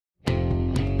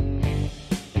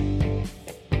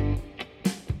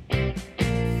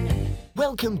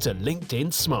Welcome to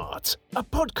LinkedIn Smart, a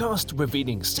podcast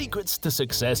revealing secrets to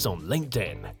success on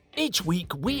LinkedIn. Each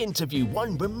week, we interview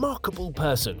one remarkable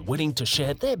person willing to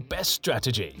share their best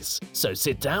strategies. So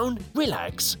sit down,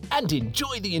 relax, and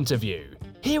enjoy the interview.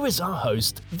 Here is our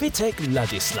host, Vitek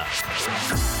Ladislav.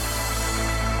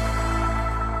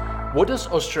 What does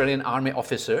Australian Army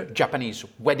officer, Japanese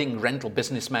wedding rental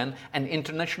businessman, and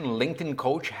international LinkedIn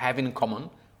coach have in common?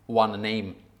 One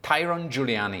name, Tyrone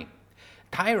Giuliani.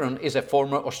 Tyrone is a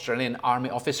former Australian Army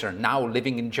officer now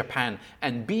living in Japan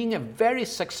and being a very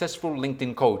successful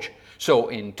LinkedIn coach. So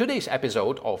in today's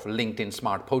episode of LinkedIn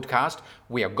Smart Podcast,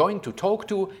 we are going to talk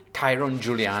to Tyrone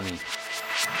Giuliani.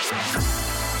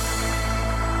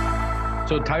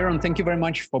 So Tyrone, thank you very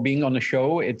much for being on the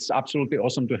show. It's absolutely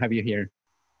awesome to have you here.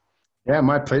 Yeah,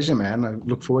 my pleasure, man. I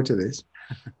look forward to this.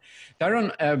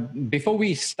 Tyrone, before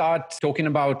we start talking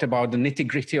about the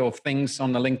nitty-gritty of things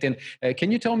on the LinkedIn,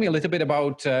 can you tell me a little bit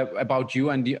about you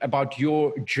and about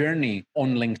your journey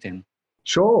on LinkedIn?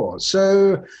 Sure.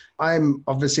 So I'm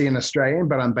obviously an Australian,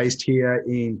 but I'm based here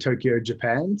in Tokyo,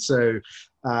 Japan. So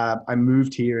I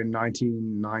moved here in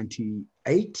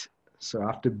 1998. So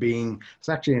after it's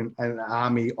actually an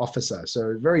army officer. So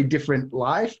a very different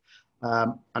life.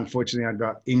 Unfortunately, I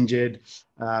got injured,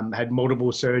 had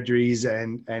multiple surgeries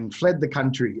and fled the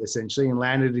country essentially and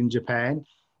landed in Japan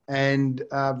and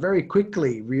very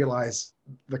quickly realized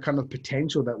the kind of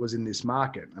potential that was in this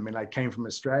market. I mean, I came from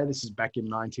Australia. This is back in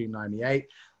 1998.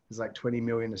 There's like 20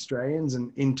 million Australians.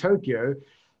 And in Tokyo,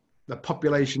 the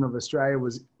population of Australia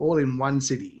was all in one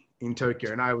city in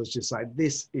Tokyo. And I was just like,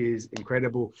 this is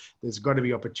incredible. There's got to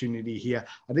be opportunity here.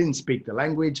 I didn't speak the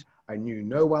language. I knew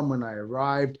no one when I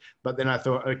arrived, but then I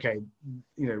thought, okay,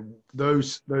 you know,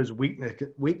 those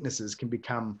weaknesses can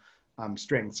become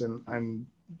strengths. And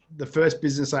the first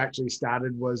business I actually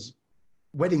started was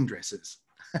wedding dresses,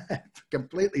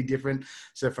 completely different.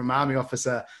 So from army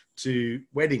officer to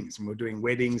weddings, and we're doing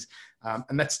weddings,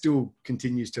 and that still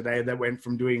continues today. That went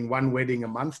from doing one wedding a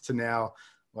month to now,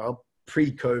 well,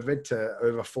 pre-COVID to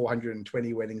over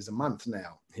 420 weddings a month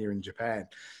now here in Japan.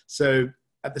 So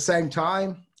at the same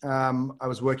time, I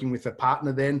was working with a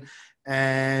partner then,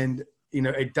 and you know,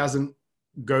 it doesn't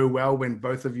go well when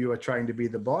both of you are trying to be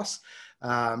the boss.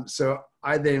 So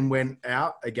I then went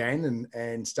out again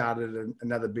and started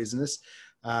another business,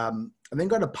 and then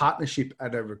got a partnership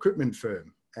at a recruitment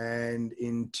firm. And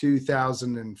in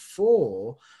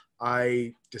 2004,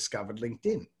 I discovered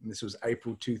LinkedIn, and this was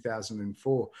April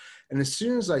 2004. And as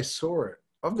soon as I saw it,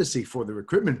 obviously for the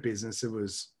recruitment business, it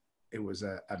was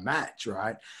a match,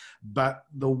 right? But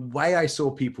the way I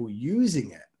saw people using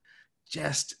it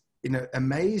just, you know,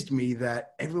 amazed me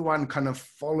that everyone kind of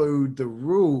followed the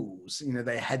rules. You know,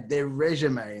 they had their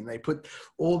resume and they put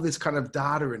all this kind of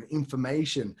data and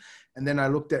information. And then I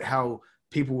looked at how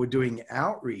people were doing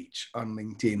outreach on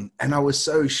LinkedIn, and I was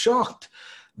so shocked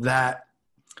that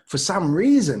for some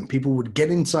reason, people would get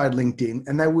inside LinkedIn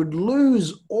and they would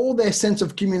lose all their sense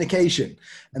of communication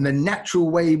and the natural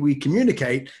way we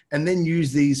communicate, and then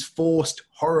use these forced,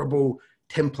 horrible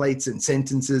templates and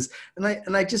sentences.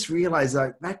 And I just realized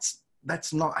like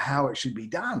that's not how it should be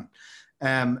done.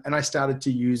 And I started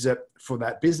to use it for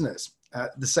that business.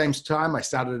 At the same time, I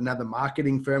started another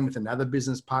marketing firm with another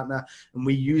business partner, and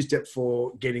we used it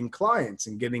for getting clients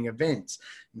and getting events.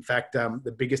 In fact,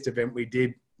 the biggest event we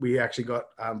did, we actually got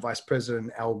Vice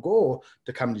President Al Gore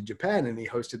to come to Japan, and he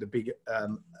hosted a big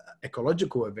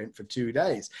ecological event for 2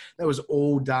 days. That was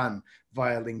all done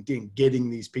via LinkedIn, getting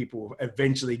these people,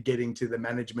 eventually getting to the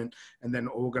management and then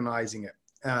organizing it.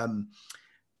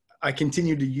 I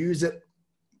continued to use it.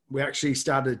 We actually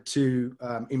started to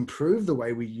improve the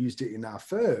way we used it in our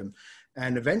firm.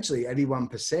 And eventually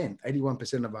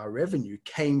 81% of our revenue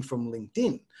came from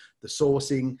LinkedIn, the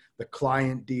sourcing, the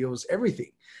client deals,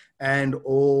 everything, and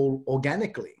all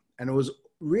organically. And it was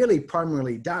really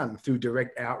primarily done through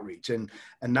direct outreach and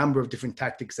a number of different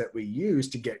tactics that we use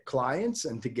to get clients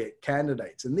and to get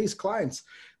candidates. And these clients,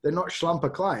 they're not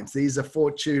schlumper clients. These are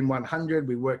Fortune 100.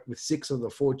 We worked with 6 of the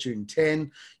Fortune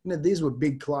 10. You know, these were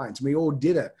big clients. We all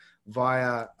did it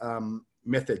via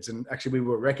methods. And actually we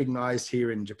were recognized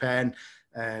here in Japan,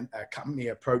 and a company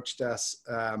approached us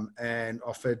and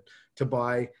offered to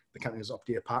buy. The company was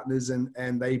Optia Partners,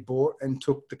 and they bought and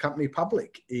took the company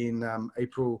public in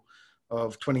April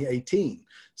of 2018.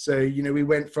 So, you know, we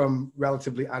went from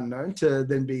relatively unknown to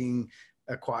then being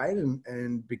acquired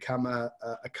and become a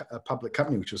public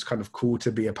company, which was kind of cool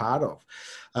to be a part of.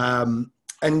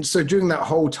 And so during that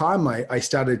whole time, I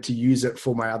started to use it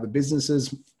for my other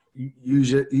businesses,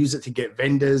 use it to get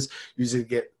vendors, use it to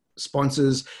get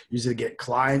sponsors, use it to get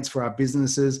clients for our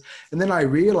businesses. And then I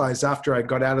realized after I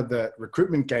got out of the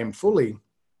recruitment game fully,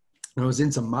 I was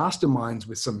in some masterminds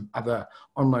with some other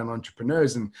online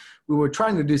entrepreneurs, and we were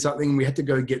trying to do something, and we had to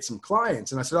go get some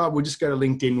clients. And I said, oh, we'll just go to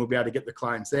LinkedIn. We'll be able to get the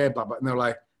clients there, blah, blah. And they're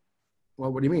like,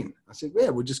 well, what do you mean? I said, yeah,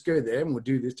 we'll just go there and we'll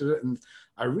do this. And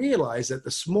I realized that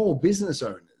the small business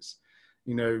owners,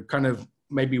 kind of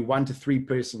maybe 1 to 3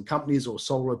 person companies or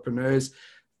solopreneurs,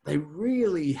 they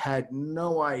really had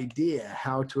no idea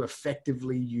how to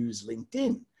effectively use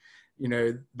LinkedIn.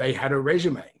 They had a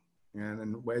resume.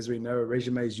 And as we know, a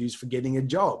resume is used for getting a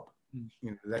job.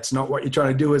 That's not what you're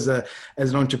trying to do as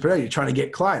an entrepreneur. You're trying to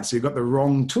get clients. So you've got the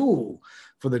wrong tool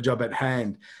for the job at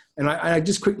hand. And I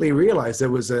just quickly realized there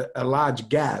was a large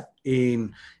gap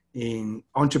in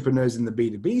entrepreneurs in the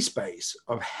B2B space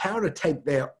of how to take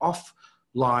their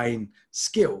offline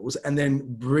skills and then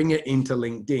bring it into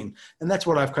LinkedIn. And that's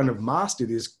what I've kind of mastered,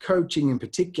 is coaching in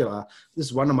particular. This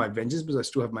is one of my ventures, because I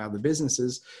still have my other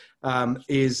businesses,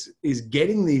 is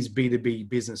getting these B2B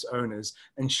business owners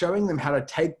and showing them how to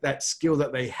take that skill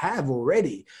that they have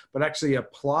already, but actually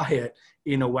apply it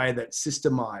in a way that's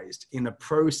systemized, in a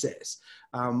process,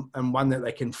 and one that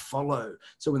they can follow.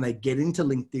 So when they get into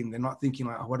LinkedIn, they're not thinking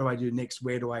like, oh, what do I do next?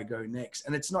 Where do I go next?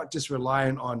 And it's not just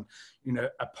reliant on,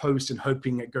 a post and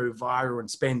hoping it go viral and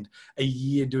spend a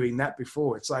year doing that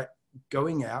before. It's like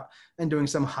going out and doing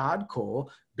some hardcore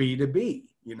B2B,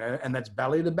 and that's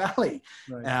belly to belly.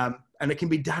 Right. And it can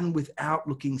be done without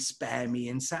looking spammy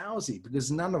and salesy,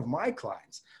 because none of my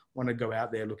clients want to go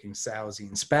out there looking salesy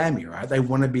and spammy, right? They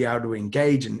want to be able to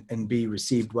engage and be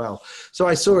received well. So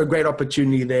I saw a great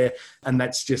opportunity there, and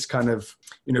that's just kind of,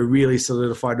 really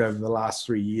solidified over the last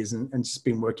 3 years, and just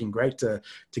been working great to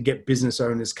get business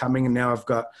owners coming. And now I've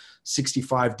got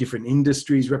 65 different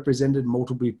industries represented,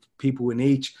 multiple people in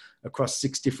each, across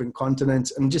 6 different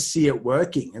continents, and just see it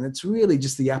working. And it's really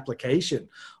just the application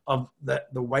of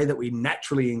the way that we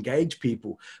naturally engage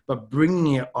people, but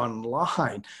bringing it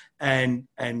online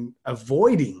and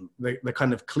avoiding the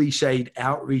kind of cliched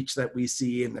outreach that we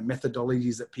see and the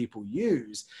methodologies that people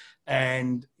use,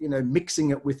 and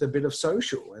mixing it with a bit of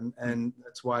social, and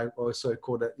that's why I also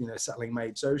called it Selling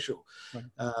Made Social. Right.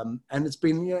 And it's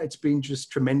been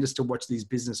just tremendous to watch these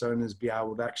business owners be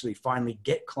able to actually finally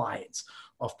get clients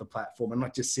off the platform and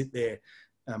not just sit there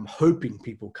hoping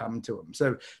people come to them.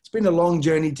 So it's been a long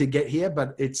journey to get here,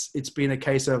 but it's been a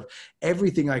case of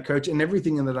everything I coach and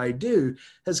everything that I do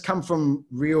has come from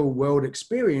real world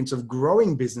experience of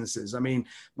growing businesses. I mean,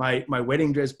 my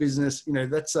wedding dress business,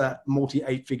 that's a multi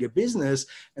 8-figure business,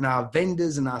 and our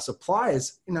vendors and our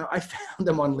suppliers, I found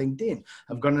them on LinkedIn.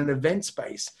 I've got an event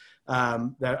space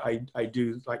that I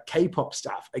do, like K-pop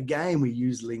stuff. Again, we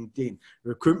use LinkedIn.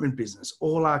 Recruitment business,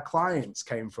 all our clients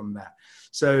came from that.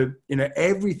 So,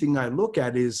 everything I look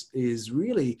at is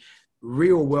really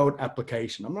real world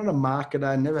application. I'm not a marketer.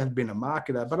 I never have been a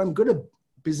marketer, but I'm good at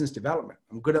business development.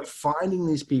 I'm good at finding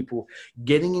these people,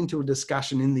 getting into a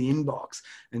discussion in the inbox,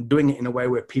 and doing it in a way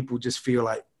where people just feel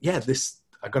like, yeah,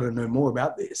 I got to know more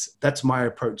about this. That's my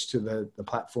approach to the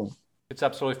platform. It's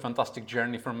absolutely fantastic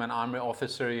journey from an army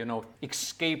officer,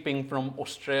 escaping from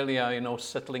Australia,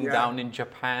 settling down in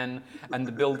Japan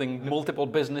and building multiple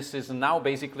businesses, and now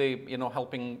basically,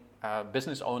 helping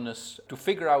business owners to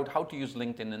figure out how to use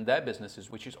LinkedIn in their businesses,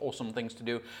 which is awesome things to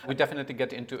do. We definitely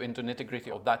get into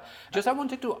nitty-gritty of that. Just I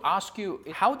wanted to ask you,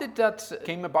 how did that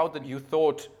came about that you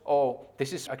thought, oh,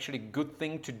 this is actually a good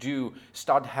thing to do,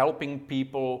 start helping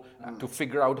people to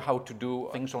figure out how to do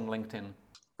things on LinkedIn?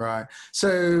 Right.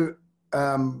 So,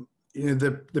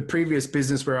 the previous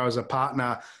business where I was a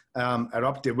partner at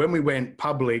Optiv, when we went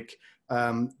public,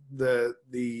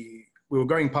 we were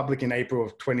going public in April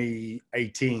of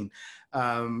 2018.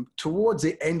 Towards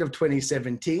the end of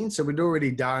 2017, so we'd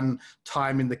already done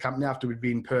time in the company after we'd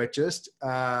been purchased.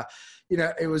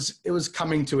 It was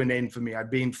coming to an end for me. I'd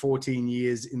been 14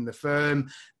 years in the firm,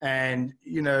 and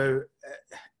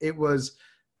it was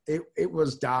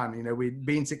done. We'd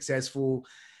been successful.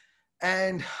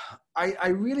 And I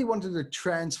really wanted to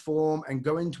transform and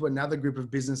go into another group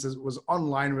of businesses that was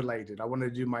online related. I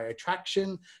wanted to do my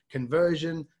attraction,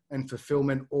 conversion, and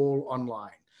fulfillment all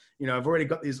online. I've already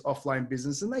got these offline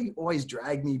businesses, and they always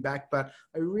drag me back, but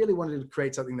I really wanted to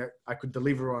create something that I could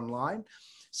deliver online.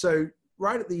 So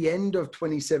right at the end of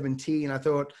 2017, I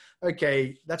thought,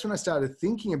 okay, that's when I started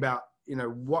thinking about,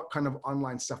 what kind of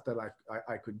online stuff that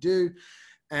I could do.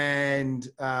 And,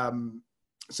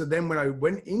 so then when I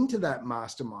went into that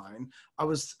mastermind, I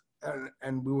was,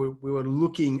 and we were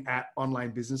looking at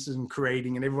online businesses and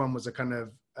creating, and everyone was a kind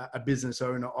of a business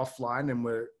owner offline, and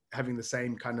we're having the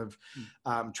same kind of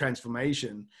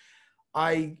transformation.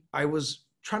 I was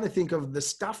trying to think of the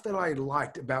stuff that I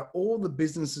liked about all the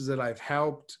businesses that I've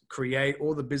helped create,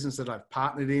 all the business that I've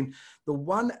partnered in. The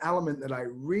one element that I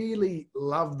really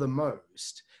loved the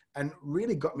most and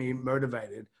really got me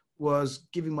motivated was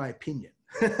giving my opinion.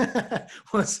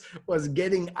 was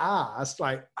getting asked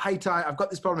like, hey Ty, I've got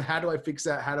this problem, how do I fix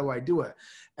that, how do I do it?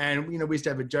 And we used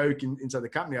to have a joke inside the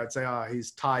company. I'd say, oh,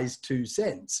 he's Ty's 2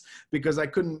 cents, because I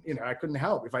couldn't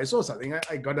help. If I saw something,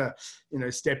 I gotta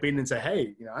step in and say,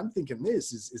 hey, I'm thinking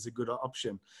this is a good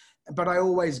option. But I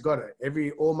always got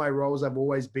it. All my roles, I've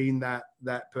always been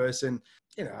that person.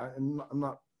 And I'm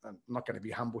not going to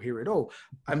be humble here at all.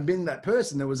 I've been that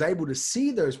person that was able to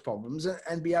see those problems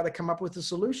and be able to come up with a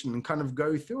solution and kind of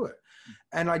go through it.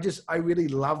 And I really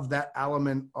love that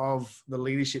element of the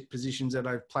leadership positions that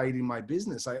I've played in my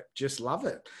business. I just love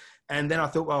it. And then I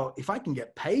thought, well, if I can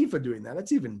get paid for doing that,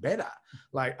 that's even better.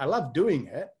 Like, I love doing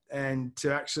it, and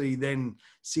to actually then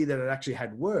see that it actually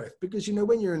had worth, because,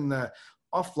 when you're in the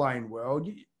offline world,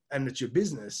 and it's your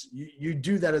business, you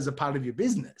do that as a part of your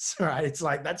business, right? It's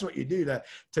like, that's what you do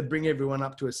to bring everyone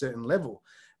up to a certain level.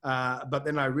 But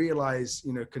then I realized,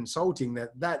 consulting,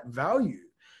 that value,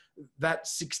 that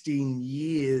 16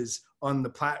 years on the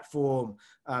platform,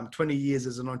 20 years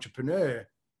as an entrepreneur,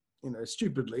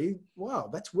 stupidly, wow,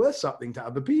 that's worth something to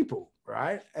other people,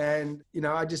 right? And,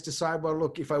 I just decided, well,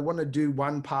 look, if I want to do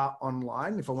one part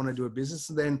online, if I want to do a business,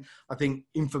 then I think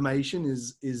information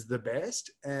is the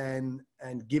best, and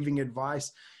giving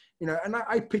advice, and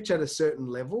I pitch at a certain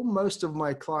level. Most of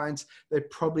my clients, they're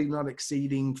probably not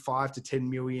exceeding 5 to 10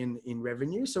 million in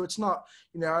revenue. So it's not,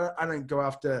 I don't go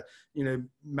after,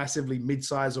 massively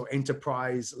mid-size or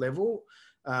enterprise level.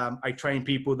 I train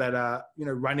people that are,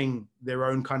 running their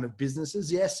own kind of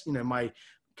businesses. Yes, my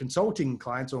consulting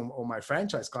clients or my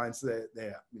franchise clients,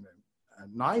 they're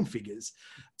 9 figures,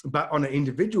 but on an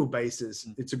individual basis,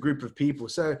 it's a group of people.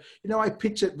 So, I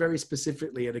pitch it very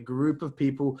specifically at a group of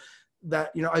people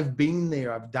that, I've been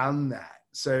there, I've done that.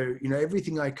 So,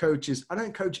 everything I coach is, I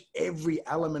don't coach every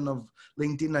element of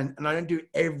LinkedIn, and I don't do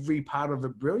every part of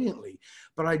it brilliantly,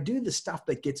 but I do the stuff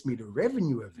that gets me to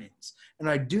revenue events, and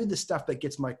I do the stuff that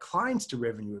gets my clients to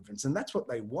revenue events. And that's what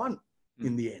they want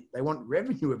in the end. They want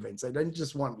revenue events. They don't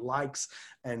just want likes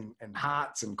and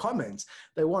hearts and comments.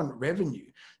 They want revenue.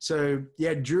 So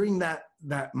yeah, during that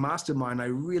mastermind, I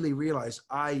really realized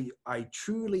I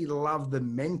truly love the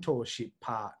mentorship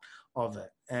part of it.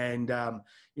 And,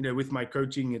 with my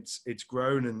coaching, it's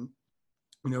grown, and,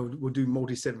 we'll do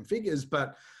multi 7 figures,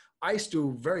 but I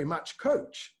still very much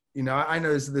coach. I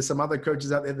know there's some other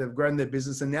coaches out there that have grown their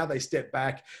business, and now they step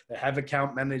back, they have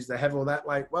account managers, they have all that.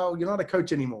 Like, well, you're not a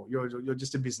coach anymore. You're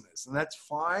just a business, and that's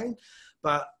fine.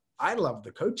 But I love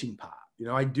the coaching part.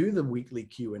 I do the weekly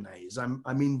Q&As. I'm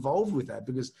involved with that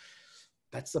because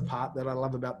that's the part that I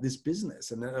love about this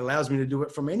business, and it allows me to do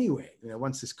it from anywhere.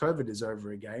 Once this COVID is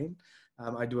over again,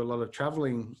 I do a lot of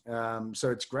traveling,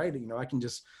 so it's great. I can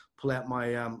just pull out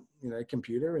my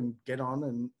computer and get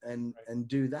on and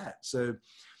do that. So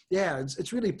yeah,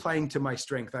 it's really playing to my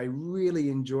strength. I really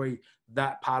enjoy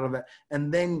that part of it,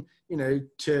 and then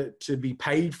to be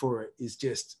paid for it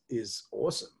is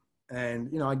awesome. And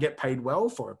I get paid well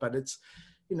for it, but it's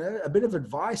a bit of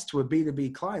advice to a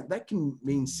B2B client that can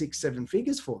mean 6-7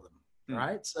 figures for them,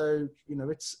 right? So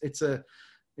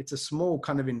it's a small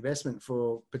kind of investment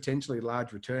for potentially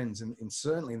large returns, and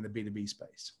certainly in the B2B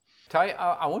space. Ty,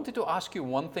 I wanted to ask you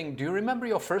one thing. Do you remember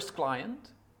your first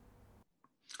client?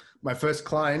 My first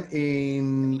client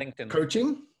in LinkedIn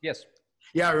coaching? Yes.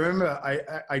 Yeah, I remember.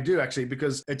 I do actually,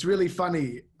 because it's really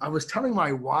funny. I was telling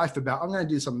my wife about, I'm going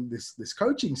to do some of this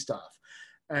coaching stuff.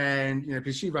 And,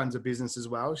 because she runs a business as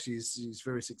well. She's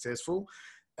very successful,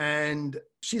 and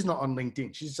she's not on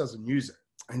LinkedIn. She just doesn't use it.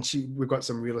 And we've got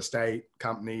some real estate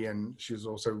company, and she was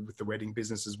also with the wedding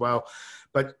business as well.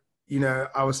 But,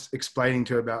 I was explaining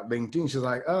to her about LinkedIn. She's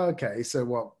like, oh, okay, so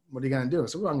what are you going to do? I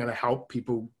said, well, I'm going to help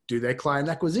people do their client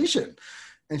acquisition.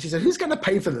 And she said, who's going to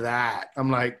pay for that? I'm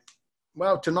like,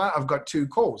 well, tonight I've got 2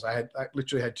 calls. I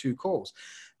literally had 2 calls.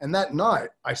 And that night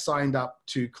I signed up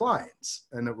 2 clients,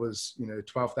 and it was,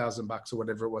 $12,000 or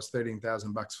whatever it was,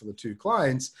 $13,000 for the 2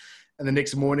 clients. And the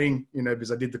next morning,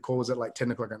 because I did the calls at like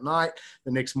 10 o'clock at night,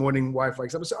 the next morning wife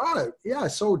wakes up and says, oh yeah, I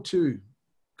sold 2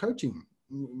 coaching,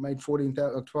 made $14,000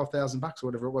 or $12,000 or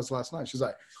whatever it was last night. She's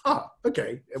like, oh,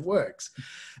 okay, it works.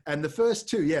 And the first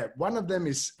 2, yeah, one of them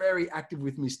is very active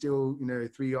with me still,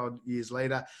 3 odd years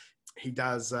later. He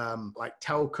does like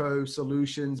telco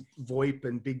solutions, VoIP,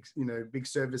 and big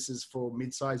services for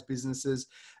mid-sized businesses.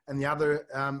 And the other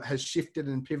has shifted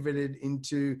and pivoted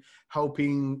into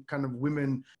helping kind of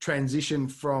women transition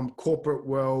from corporate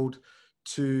world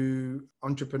to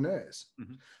entrepreneurs.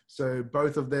 Mm-hmm. So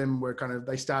both of them were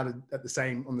they started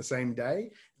on the same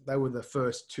day. They were the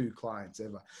first 2 clients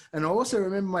ever. And I also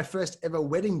remember my first ever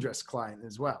wedding dress client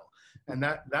as well. And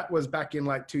that was back in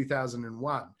like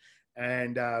 2001.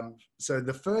 And so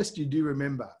the first you do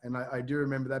remember, and I do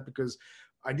remember that because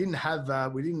I didn't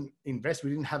have, we didn't invest,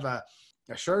 we didn't have a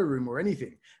showroom or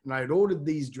anything. And I had ordered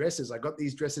these dresses. I got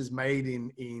these dresses made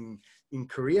in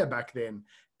Korea back then,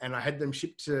 and I had them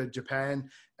shipped to Japan.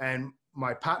 And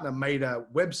my partner made a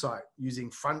website using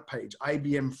FrontPage,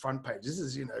 IBM FrontPage. This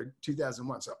is,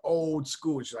 2001, so old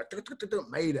school. She's like,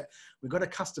 made it. We got a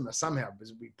customer somehow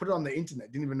because we put it on the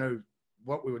internet, didn't even know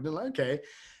what we were doing. Like, okay.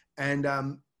 And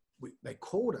they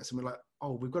called us and we're like,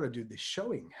 oh, we've got to do this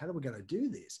showing. How are we going to do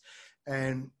this?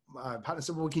 And my partner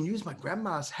said, well, we can use my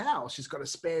grandma's house. She's got a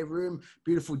spare room,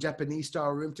 beautiful Japanese style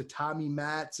room, tatami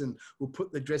mats, and we'll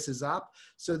put the dresses up.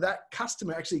 So that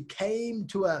customer actually came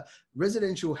to a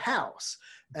residential house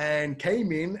and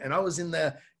came in, and I was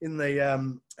I remember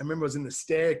I was in the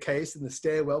staircase, in the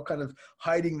stairwell, kind of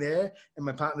hiding there. And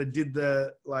my partner did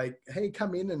hey,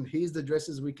 come in and here's the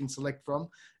dresses we can select from.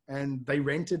 And they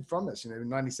rented from us.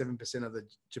 97% of the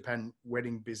Japan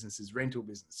wedding business is rental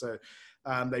business. So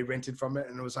they rented from it,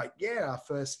 and it was like, yeah, our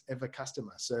first ever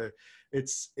customer. So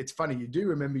it's funny. You do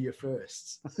remember your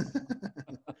firsts.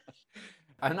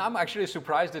 And I'm actually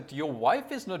surprised that your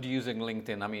wife is not using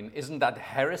LinkedIn. I mean, isn't that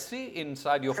heresy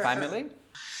inside your family?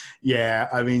 Yeah,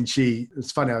 I mean,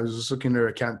 it's funny. I was just looking at her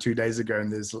account 2 days ago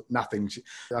and there's nothing.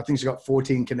 I think she got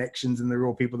 14 connections and they're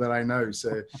all people that I know.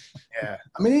 So yeah,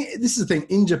 I mean, this is the thing.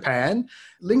 In Japan,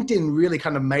 LinkedIn really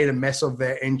kind of made a mess of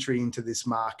their entry into this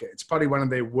market. It's probably one of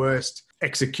their worst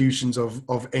executions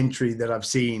of entry that I've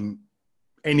seen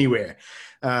anywhere.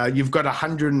 You've got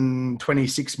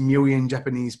 126 million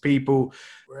Japanese people,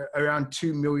 around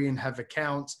 2 million have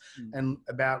accounts, and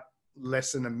about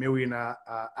less than 1 million are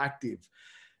active.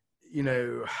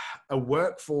 A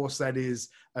workforce that is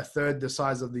a third the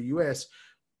size of the US.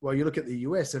 Well, you look at the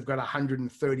US, they've got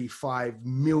 135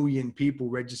 million people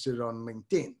registered on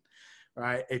LinkedIn,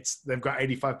 right? They've got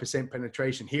 85%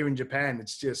 penetration. Here in Japan,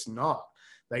 it's just not.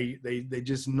 They're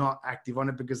just not active on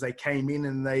it because they came in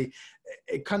and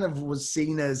it kind of was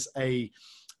seen as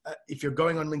if you're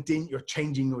going on LinkedIn, you're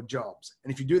changing your jobs.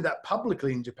 And if you do that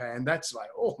publicly in Japan, that's like,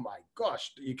 oh my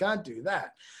gosh, you can't do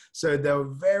that. So they're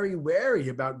very wary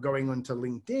about going onto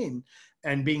LinkedIn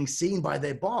and being seen by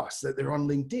their boss that they're on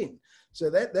LinkedIn. So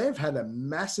they've had a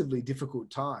massively difficult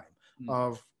time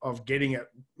of getting it,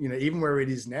 even where it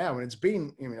is now. And it's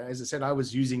been, as I said, I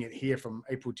was using it here from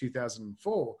April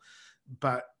 2004,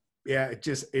 but yeah,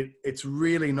 it's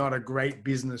really not a great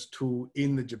business tool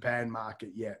in the Japan market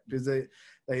yet, because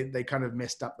they kind of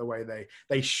messed up the way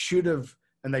they should have,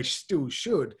 and they still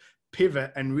should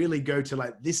pivot and really go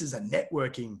to this is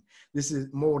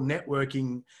more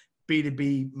networking,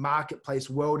 B2B marketplace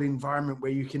world environment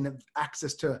where you can have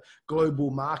access to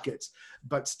global markets,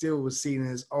 but still was seen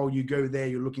as, oh, you go there,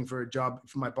 you're looking for a job.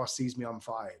 If my boss sees me, I'm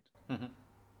fired. Mm-hmm.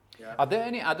 Yeah. Are there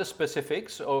any other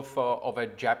specifics of a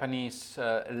Japanese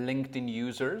LinkedIn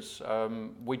users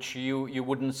which you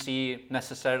wouldn't see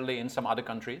necessarily in some other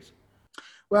countries?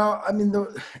 Well, I mean,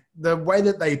 the way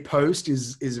that they post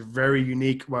is very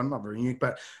unique. Well, not very unique,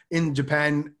 but in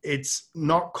Japan, it's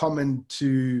not common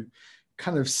to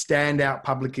kind of stand out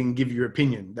publicly and give your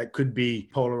opinion. That could be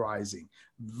polarizing.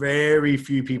 Very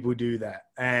few people do that.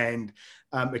 And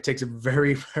it takes a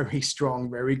very, very strong,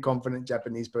 very confident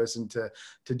Japanese person to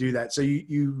do that. So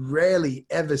you rarely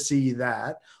ever see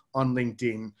that on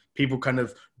LinkedIn, people kind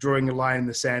of drawing a line in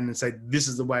the sand and say, this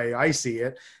is the way I see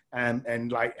it.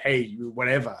 And like, hey,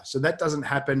 whatever. So that doesn't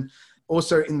happen.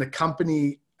 Also in the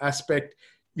company aspect,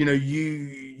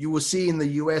 you will see in the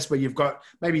US where you've got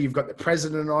the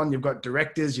president on, you've got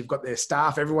directors, you've got their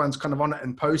staff, everyone's kind of on it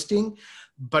and posting.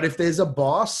 But if there's a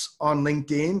boss on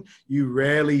LinkedIn, you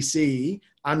rarely see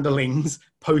underlings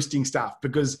posting stuff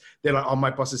because they're like, oh, my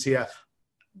boss is here.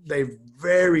 They're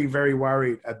very, very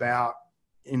worried about,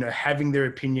 having their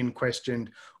opinion questioned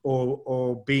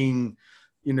or being,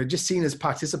 just seen as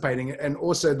participating. And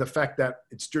also the fact that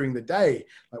it's during the day.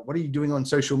 Like, what are you doing on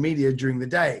social media during the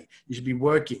day? You should be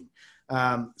working.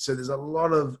 So there's a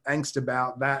lot of angst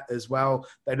about that as well.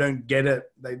 They don't get it.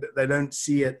 They don't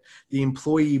see it. The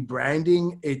employee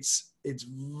branding, it's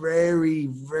very,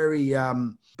 very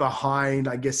behind,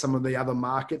 I guess, some of the other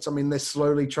markets. I mean, they're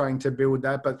slowly trying to build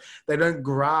that, but they don't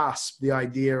grasp the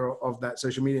idea of that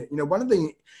social media. One of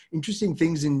the interesting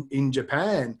things in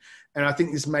Japan, and I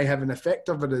think this may have an effect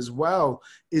of it as well,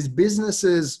 is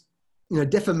businesses,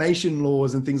 defamation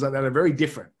laws and things like that are very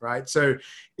different, right? So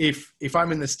if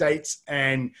I'm in the States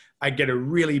and I get a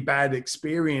really bad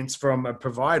experience from a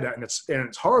provider and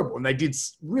it's horrible and they did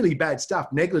really bad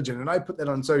stuff, negligent, and I put that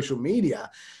on social media,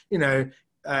 and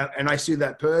I sue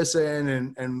that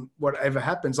person and whatever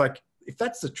happens, like if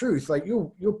that's the truth, like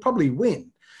you'll probably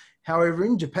win. However,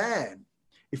 in Japan,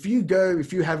 if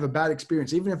you have a bad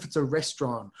experience, even if it's a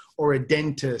restaurant or a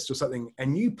dentist or something,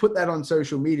 and you put that on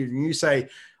social media and you say,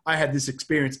 I had this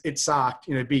experience, it sucked,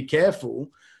 be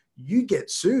careful, you get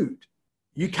sued.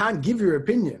 You can't give your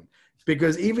opinion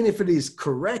because even if it is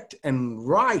correct and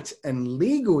right and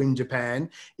legal in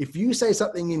Japan, if you say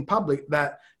something in public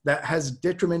that has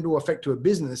detrimental effect to a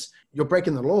business, you're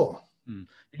breaking the law. You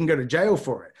can go to jail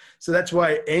for it. So that's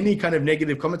why any kind of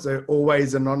negative comments are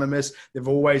always anonymous. They've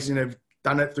always,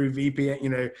 done it through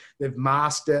VPN, they've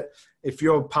masked it. If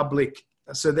you're public,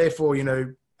 so therefore,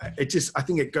 I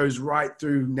think it goes right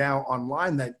through now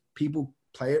online that people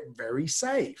play it very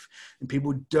safe and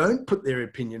people don't put their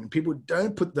opinion and people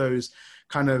don't put those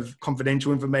kind of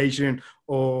confidential information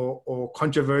or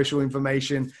controversial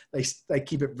information. They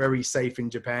keep it very safe in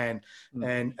Japan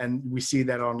and we see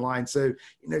that online. So,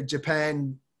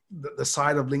 Japan, the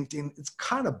side of LinkedIn, it's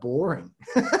kind of boring.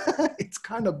 It's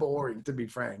kind of boring, to be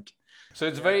frank. So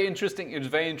it's very interesting. It's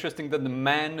very interesting that the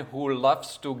man who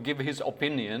loves to give his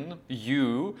opinion,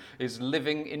 is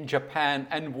living in Japan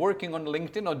and working on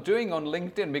LinkedIn or doing on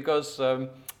LinkedIn because,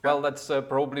 that's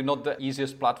probably not the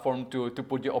easiest platform to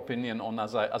put your opinion on,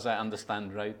 as I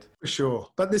understand, right? For sure.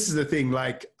 But this is the thing,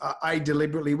 like I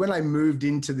deliberately, when I moved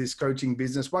into this coaching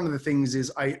business, one of the things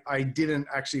is I didn't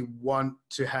actually want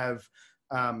to have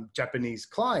Japanese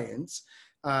clients.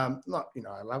 I'm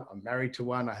married to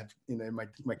one. I have,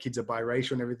 my kids are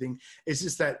biracial and everything. It's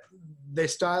just that their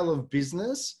style of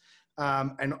business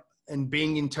and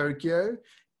being in Tokyo,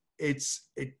 it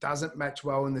doesn't match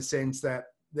well in the sense that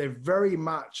they're very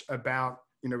much about,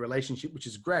 relationship, which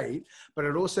is great, but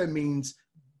it also means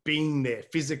being there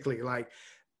physically. Like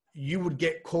you would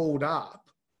get called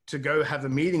up to go have a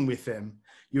meeting with them.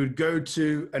 You would go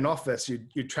to an office,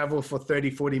 you'd travel for 30,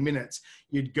 40 minutes.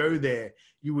 You'd go there,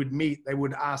 you would meet, they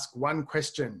would ask one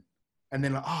question and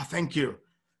then oh, thank you.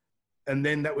 And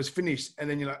then that was finished. And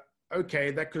then you're like,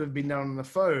 okay, that could have been done on the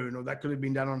phone or that could have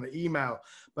been done on the email,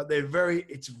 but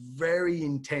it's very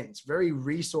intense, very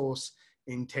resource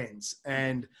intense.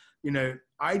 And,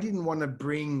 I didn't want to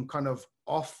bring kind of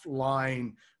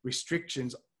offline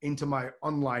restrictions into my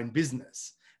online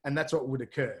business. And that's what would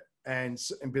occur. And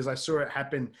because I saw it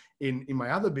happen in my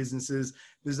other businesses,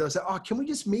 because they'll say, oh, can we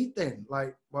just meet then?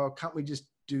 Like, well, can't we just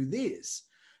do this?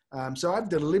 So I've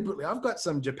got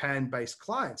some Japan-based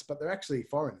clients, but they're actually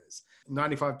foreigners.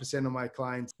 95% of my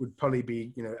clients would probably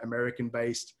be,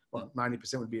 American-based. Well,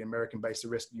 90% would be American-based, the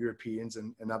rest Europeans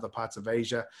and other parts of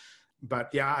Asia.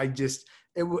 But yeah,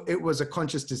 it was a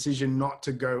conscious decision not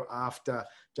to go after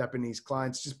Japanese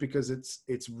clients just because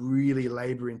it's really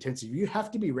labor intensive. You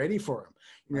have to be ready for them.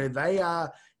 They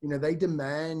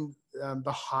demand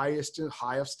the highest of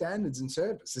standards in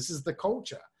service. This is the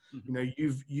culture.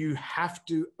 Mm-hmm. You have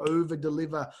to over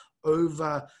deliver,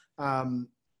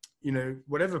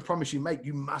 whatever promise you make,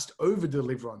 you must over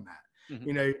deliver on that.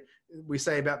 Mm-hmm. We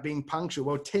say about being punctual.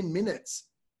 Well, 10 minutes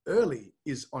early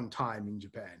is on time in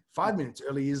Japan. 5 minutes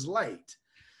early is late.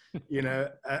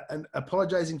 And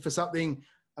apologizing for something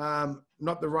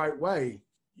not the right way,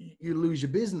 you lose your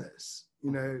business.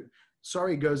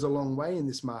 Sorry goes a long way in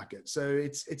this market. So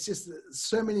it's just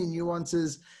so many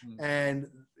nuances, and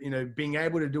being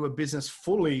able to do a business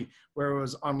fully where it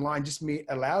was online just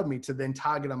allowed me to then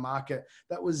target a market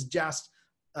that was just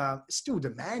still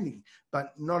demanding,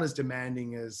 but not as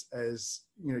demanding as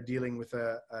dealing with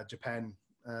a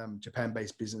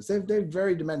Japan-based business. They're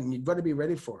very demanding. You've got to be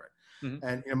ready for it. Mm-hmm.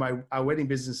 And our wedding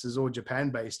business is all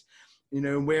Japan-based.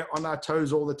 We're on our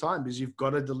toes all the time because you've got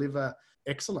to deliver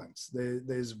excellence.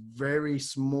 There's very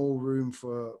small room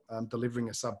for delivering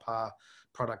a subpar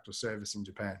product or service in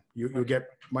Japan. You'll get,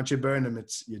 once you burn them,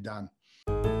 you're done.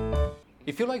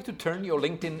 If you like to turn your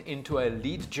LinkedIn into a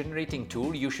lead generating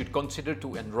tool, you should consider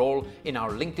to enroll in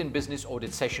our LinkedIn Business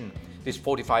Audit session. This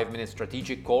 45-minute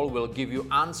strategic call will give you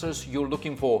answers you're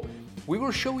looking for. We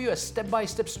will show you a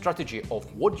step-by-step strategy of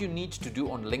what you need to do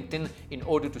on LinkedIn in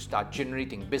order to start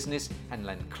generating business and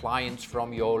land clients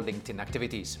from your LinkedIn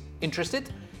activities.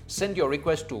 Interested? Send your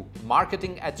request to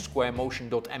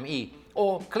marketing@squaremotion.me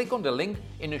or click on the link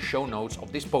in the show notes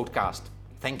of this podcast.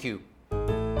 Thank you.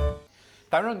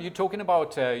 Tyron, you're talking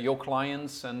about your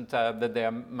clients and that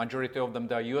the majority of them,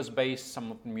 they're US-based, some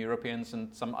of them Europeans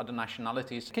and some other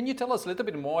nationalities. Can you tell us a little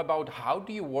bit more about how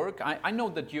do you work? I know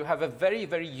that you have a very,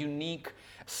 very unique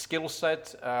skill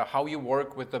set, how you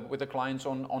work with the clients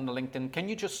on LinkedIn. Can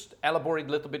you just elaborate a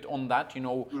little bit on that?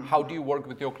 How do you work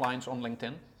with your clients on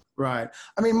LinkedIn? Right.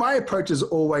 I mean, my approach has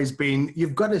always been,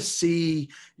 you've got to see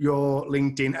your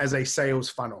LinkedIn as a sales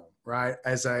funnel, right?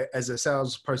 As a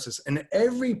sales process. And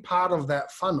every part of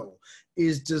that funnel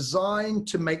is designed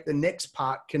to make the next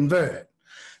part convert.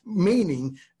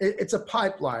 Meaning it's a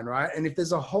pipeline, right? And if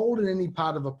there's a hole in any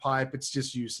part of a pipe, it's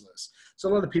just useless. So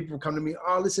a lot of people come to me,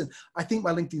 oh, listen, I think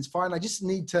my LinkedIn's fine. I just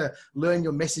need to learn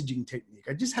your messaging technique.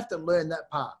 I just have to learn that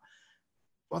part.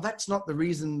 Well, that's not the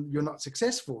reason you're not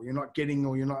successful. You're not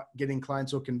getting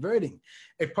clients or converting.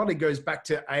 It probably goes back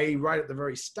to right at the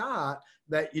very start,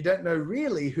 that you don't know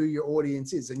really who your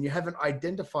audience is and you haven't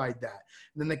identified that.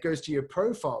 And then that goes to your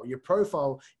profile. Your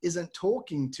profile isn't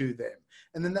talking to them.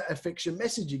 And then that affects your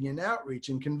messaging and outreach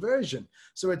and conversion.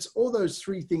 So it's all those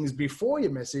three things before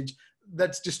your message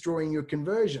that's destroying your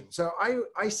conversion. So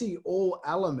I see all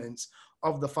elements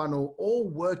of the funnel all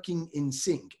working in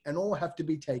sync and all have to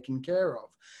be taken care of.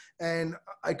 And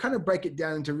I kind of break it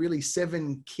down into really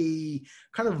 7 key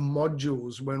kind of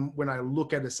modules when I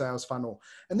look at a sales funnel.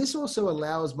 And this also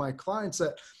allows my clients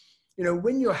that,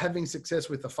 when you're having success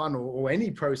with the funnel or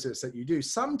any process that you do,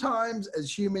 sometimes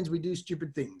as humans, we do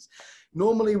stupid things.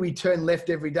 Normally we turn left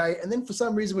every day. And then for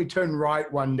some reason we turn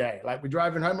right one day. Like we're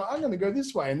driving home, I'm going to go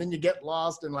this way. And then you get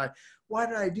lost and like, why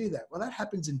did I do that? Well, that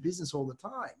happens in business all the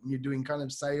time. When you're doing kind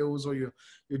of sales or you're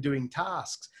doing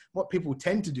tasks. What people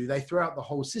tend to do, they throw out the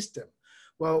whole system.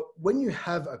 Well, when you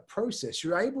have a process,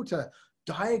 you're able to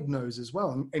diagnose as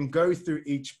well and go through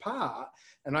each part.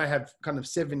 And I have kind of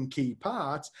 7 key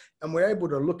parts, and we're able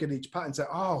to look at each part and say,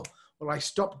 oh, well, I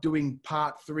stopped doing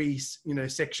part 3,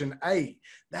 section A.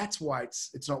 That's why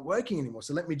it's not working anymore.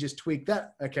 So let me just tweak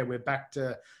that. Okay, we're back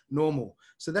to normal.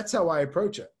 So that's how I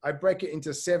approach it. I break it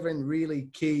into 7 really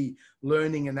key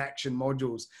learning and action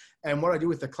modules. And what I do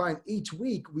with the client, each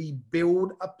week, we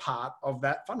build a part of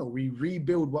that funnel. We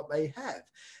rebuild what they have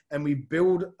and we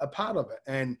build a part of it.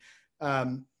 And,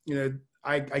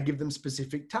 I give them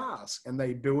specific tasks and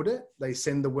they build it. They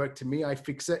send the work to me. I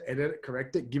fix it, edit it,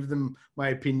 correct it, give them my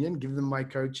opinion, give them my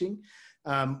coaching.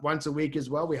 Once a week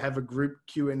as well, we have a group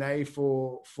Q&A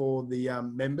for the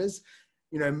members.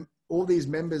 All these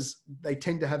members, they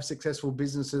tend to have successful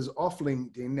businesses off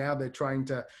LinkedIn. Now they're trying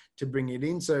to bring it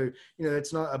in. So,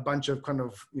 it's not a bunch of kind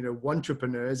of,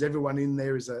 entrepreneurs. Everyone in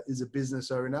there is a business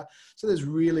owner. So there's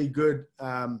really good,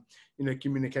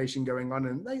 communication going on,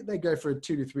 and they go for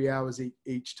 2 to 3 hours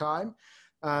each time.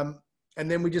 And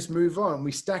then we just move on.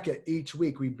 We stack it each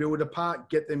week. We build a part,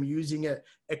 get them using it,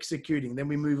 executing. Then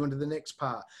we move on to the next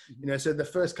part. So the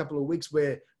first couple of weeks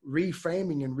we're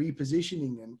reframing and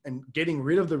repositioning and getting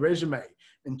rid of the resume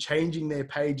and changing their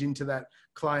page into that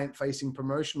client-facing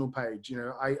promotional page.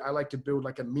 I like to build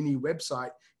like a mini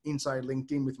website inside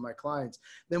LinkedIn with my clients.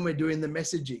 Then we're doing the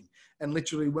messaging. And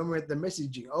literally when we're at the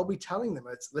messaging, I'll be telling them,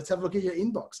 let's have a look at your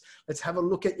inbox. Let's have a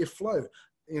look at your flow.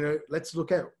 Let's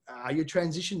look at, are your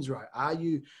transitions right? Are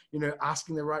you,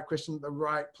 asking the right question at the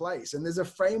right place? And there's a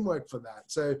framework for that.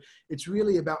 So it's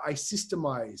really about, I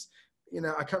systemize,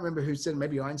 I can't remember who said,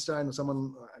 maybe Einstein or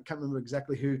someone, I can't remember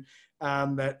exactly who,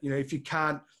 that, if you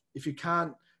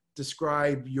can't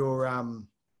describe your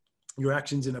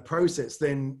actions in a process,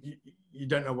 then you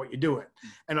don't know what you're doing.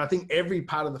 And I think every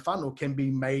part of the funnel can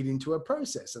be made into a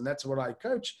process. And that's what I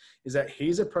coach, is that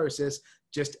here's a process,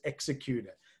 just execute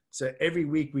it. So every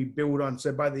week we build on.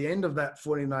 So by the end of that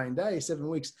 49 days, 7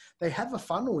 weeks, they have a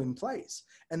funnel in place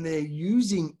and they're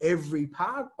using every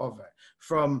part of it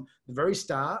from the very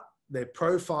start, their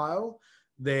profile,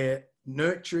 their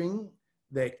nurturing,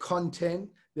 their content,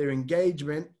 their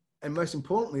engagement, and most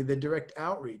importantly, their direct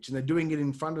outreach, and they're doing it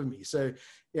in front of me. So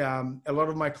a lot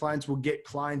of my clients will get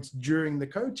clients during the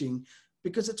coaching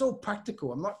because it's all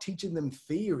practical. I'm not teaching them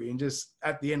theory and just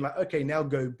at the end, like, okay, now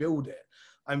go build it.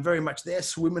 I'm very much there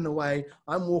swimming away.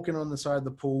 I'm walking on the side of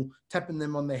the pool, tapping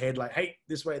them on the head like, hey,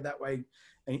 this way, that way,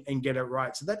 and get it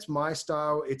right. So that's my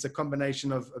style. It's a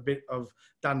combination of a bit of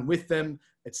done with them.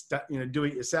 It's, do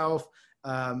it yourself.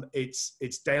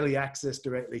 It's daily access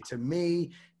directly to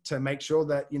me to make sure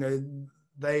that,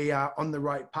 they are on the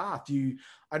right path.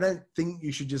 I don't think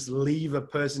you should just leave a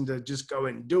person to just go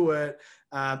and do it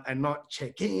and not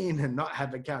check in and not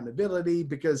have accountability,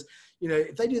 because,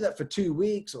 if they do that for 2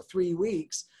 weeks or 3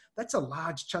 weeks, that's a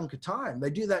large chunk of time.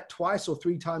 They do that twice or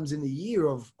 3 times in a year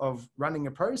of running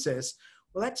a process.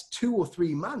 Well, that's 2 or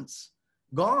 3 months.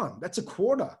 gone. That's a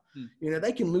quarter.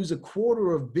 They can lose a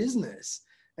quarter of business.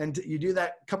 And you do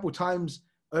that a couple of times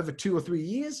over 2 or 3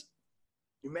 years,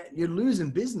 you're losing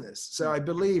business. So I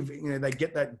believe, they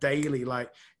get that daily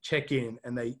check-in,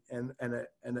 and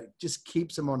it just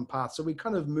keeps them on path. So we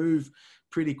kind of move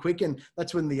pretty quick. And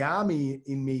that's when the army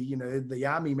in me, the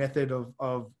army method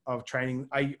of training,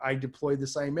 I deploy the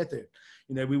same method.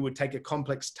 We would take a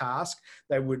complex task.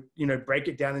 They would, break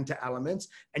it down into elements,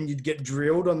 and you'd get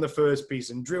drilled on the first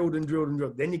piece and drilled and drilled and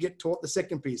drilled. Then you get taught the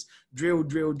second piece,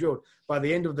 drilled. By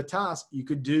the end of the task, you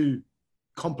could do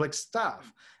complex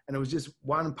stuff. And it was just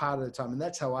one part at a time. And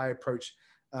that's how I approach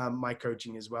my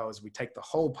coaching as well, as we take the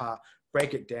whole part,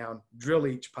 break it down, drill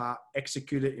each part,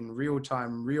 execute it in real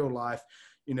time, real life,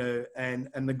 and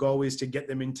the goal is to get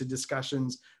them into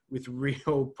discussions with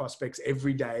real prospects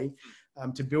every day,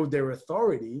 to build their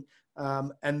authority,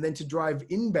 and then to drive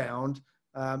inbound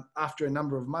after a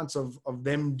number of months of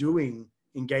them doing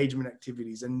engagement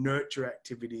activities and nurture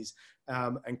activities,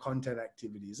 and content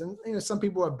activities. And, some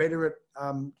people are better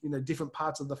at, different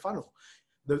parts of the funnel.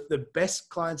 The best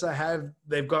clients I have,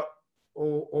 they've got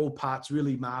all parts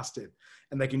really mastered,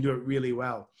 and they can do it really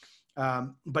well.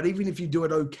 But even if you do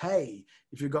it okay,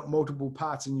 if you've got multiple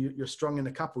parts and you're strong in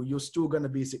a couple, you're still going to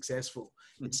be successful.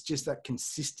 It's just that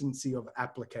consistency of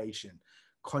application,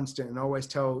 constant. And I always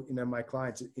tell, my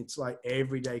clients, it's like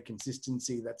everyday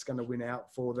consistency that's going to win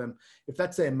out for them. If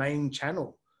that's their main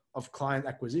channel of client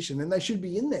acquisition, then they should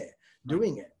be in there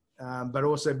doing it. But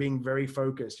also being very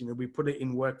focused. We put it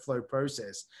in workflow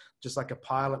process, just like a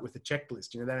pilot with a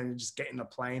checklist. They don't just get in a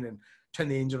plane and turn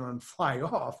the engine on and fly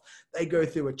off. They go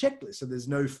through a checklist, so there's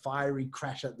no fiery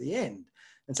crash at the end.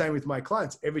 And same with my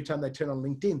clients. Every time they turn on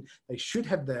LinkedIn, they should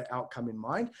have their outcome in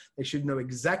mind. They should know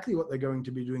exactly what they're going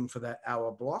to be doing for that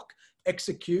hour block,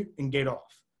 execute, and get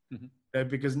off.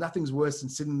 Because nothing's worse than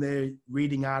sitting there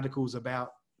reading articles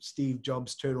about Steve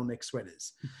Jobs turtleneck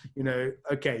sweaters.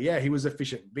 Okay, yeah, he was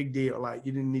efficient, big deal.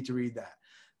 You didn't need to read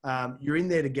that. You're in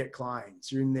there to get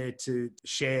clients. You're in there to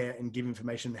share and give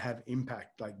information, have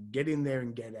impact. Get in there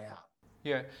and get out.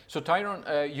 Yeah. So Tyrone,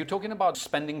 you're talking about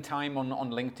spending time on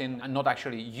LinkedIn and not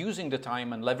actually using the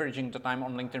time and leveraging the time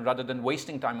on LinkedIn rather than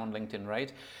wasting time on LinkedIn,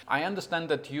 right? I understand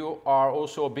that you are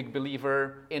also a big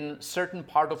believer in certain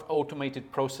part of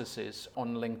automated processes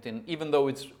on LinkedIn, even though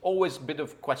it's always a bit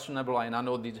of questionable. And I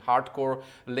know these hardcore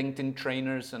LinkedIn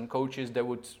trainers and coaches, they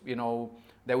would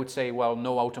say, well,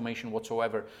 no automation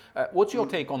whatsoever. What's your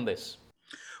take on this?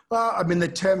 Well, I mean, the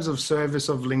terms of service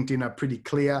of LinkedIn are pretty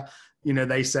clear.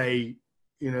 They say,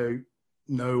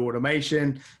 no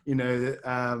automation,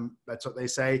 that's what they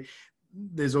say.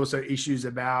 There's also issues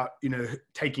about,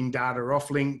 taking data off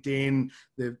LinkedIn.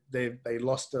 They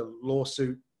lost a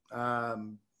lawsuit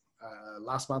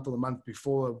last month or the month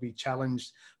before. It'll be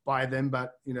challenged by them.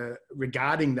 But,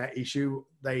 regarding that issue,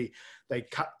 they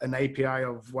cut an API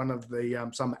of one of the,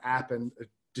 some app and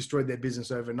destroyed their business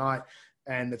overnight.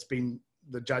 And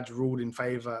the judge ruled in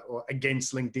favor or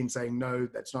against LinkedIn, saying, no,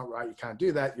 that's not right. You can't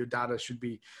do that. Your data should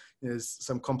be, there's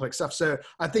some complex stuff. So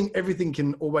I think everything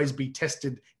can always be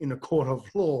tested in a court of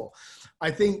law.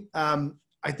 I think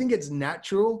it's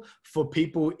natural for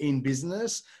people in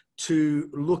business to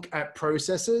look at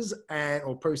processes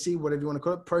or proceed, whatever you want to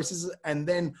call it, processes, and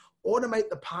then automate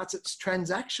the parts that's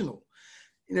transactional.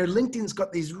 LinkedIn's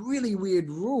got these really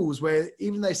weird rules where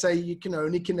even they say you can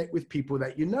only connect with people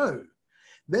that you know.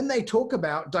 Then they talk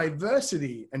about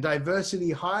diversity and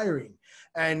diversity hiring.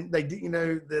 And they,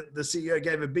 the CEO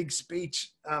gave a big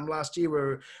speech last year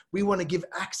where we want to give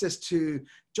access to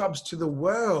jobs to the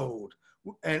world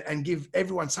and give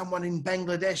everyone, someone in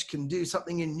Bangladesh can do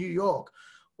something in New York.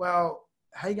 Well,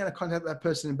 how are you going to contact that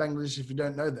person in Bangladesh if you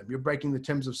don't know them? You're breaking the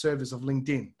terms of service of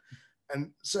LinkedIn.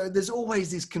 And so there's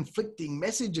always these conflicting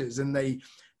messages, and they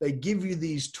give you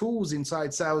these tools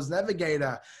inside Sales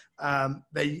Navigator.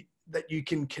 That you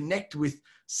can connect with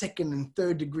second and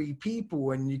third degree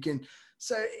people, and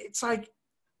so it's like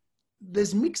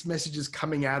there's mixed messages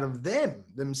coming out of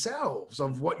themselves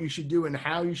of what you should do and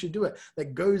how you should do it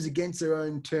that goes against their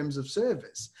own terms of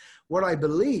service. What I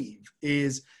believe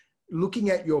is looking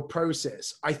at your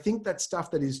process. I think that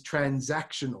stuff that is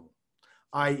transactional,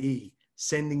 i.e.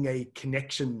 sending a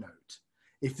connection note.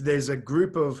 If there's a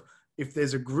group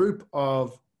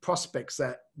of prospects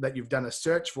that you've done a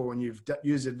search for and you've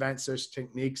used advanced search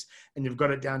techniques and you've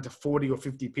got it down to 40 or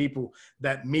 50 people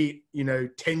that meet,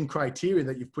 10 criteria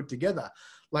that you've put together,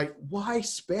 why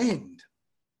spend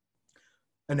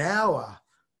an hour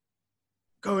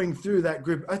going through that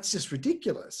group? That's just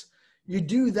ridiculous. You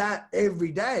do that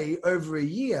every day over a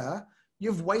year,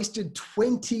 you've wasted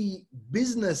 20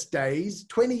 business days,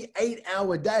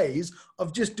 28-hour days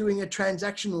of just doing a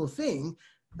transactional thing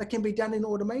that can be done in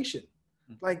automation.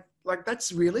 Like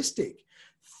that's realistic.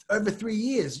 Over 3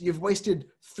 years, you've wasted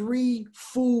 3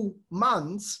 full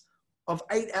months of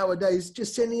 8-hour days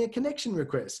just sending a connection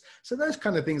request. So those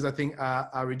kind of things I think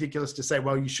are ridiculous to say,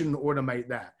 well, you shouldn't automate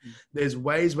that. There's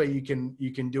ways where you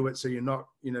can do it so you're not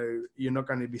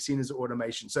going to be seen as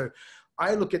automation. So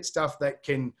I look at stuff that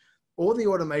can, all the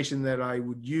automation that I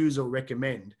would use or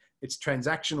recommend, it's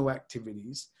transactional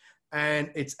activities, and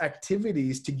it's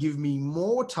activities to give me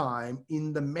more time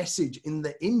in the message, in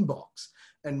the inbox,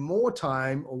 and more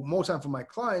time for my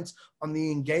clients on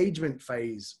the engagement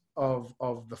phase of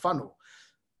the funnel.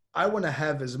 I want to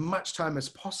have as much time as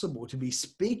possible to be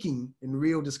speaking in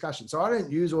real discussion. So I don't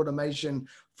use automation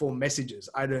for messages.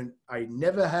 I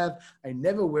never have, I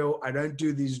never will. I don't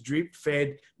do these drip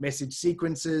fed message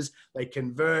sequences. They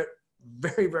convert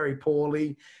very, very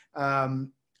poorly.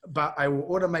 But I will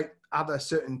automate other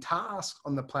certain tasks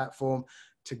on the platform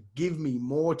to give me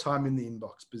more time in the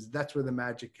inbox, because that's where the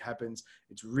magic happens.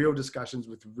 It's real discussions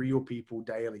with real people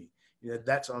daily.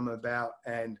 That's what I'm about.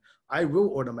 And I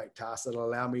will automate tasks that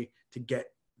allow me to get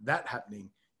that happening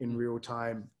in real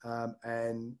time.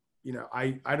 And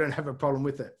I don't have a problem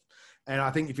with it. And I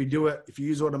think if you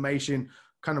use automation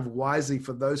kind of wisely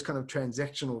for those kind of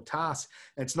transactional tasks,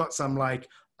 it's not some like,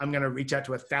 I'm going to reach out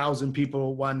to 1,000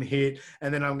 people one hit,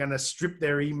 and then I'm going to strip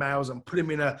their emails and put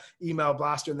them in a email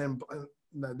blaster. And then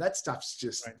no, that stuff's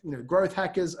just, growth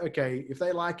hackers. Okay. If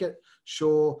they like it,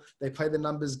 sure. They play the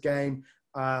numbers game.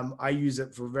 I use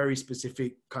it for very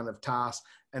specific kind of tasks,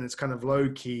 and it's kind of low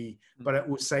key, but it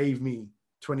will save me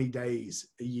 20 days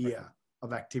a year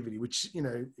of activity, which,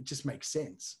 it just makes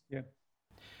sense. Yeah.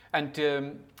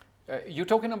 And you're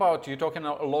talking a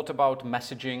lot about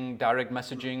messaging, direct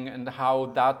messaging, and how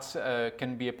that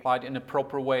can be applied in a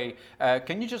proper way.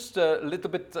 Can you just a little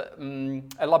bit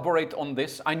elaborate on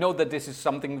this? I know that this is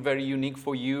something very unique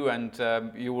for you, and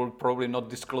you will probably not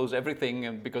disclose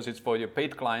everything because it's for your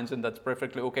paid clients, and that's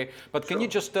perfectly okay. But can you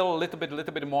just tell a little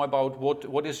bit more about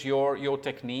what is your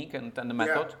technique and the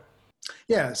method?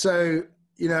 Yeah. So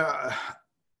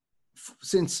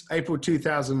since April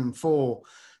 2004.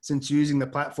 Since using the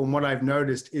platform, what I've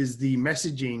noticed is the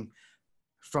messaging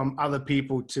from other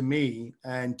people to me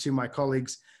and to my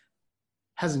colleagues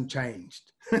hasn't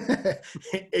changed.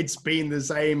 It's been the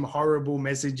same horrible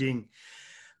messaging.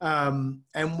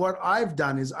 And what I've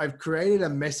done is I've created a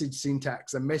message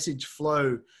syntax, a message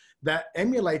flow that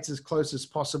emulates as close as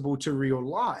possible to real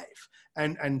life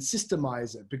and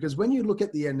systemize it. Because when you look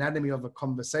at the anatomy of a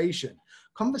conversation,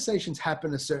 conversations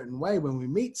happen a certain way when we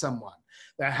meet someone.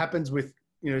 That happens with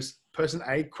person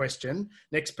A, question,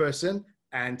 next person,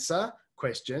 answer,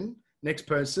 question, next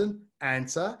person,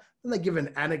 answer. Then they give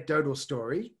an anecdotal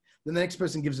story. Then the next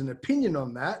person gives an opinion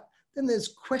on that. Then there's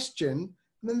question,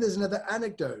 and then there's another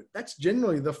anecdote. That's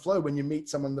generally the flow when you meet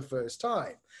someone the first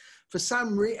time. For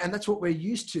some reason, and that's what we're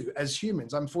used to as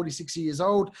humans. I'm 46 years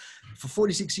old. For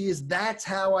 46 years, that's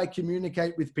how I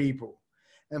communicate with people.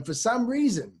 And for some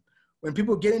reason, when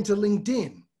people get into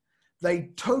LinkedIn,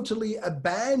 they totally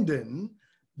abandon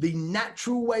the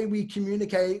natural way we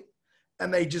communicate,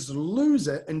 and they just lose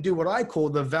it and do what I call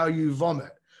the value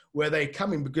vomit, where they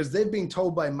come in because they've been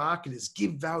told by marketers,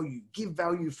 give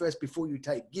value first before you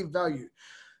take, give value.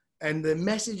 And the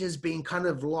message has been kind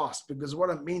of lost, because what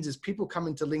it means is people come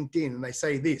into LinkedIn and they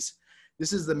say this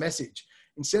is the message.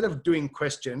 Instead of doing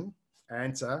question,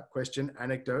 answer, question,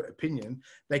 anecdote, opinion,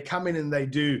 they come in and they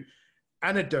do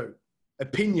anecdote,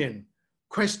 opinion,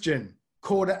 question,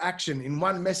 call to action in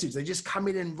one message. They just come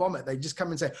in and vomit. They just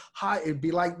come and say, hi, it'd be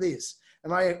like this.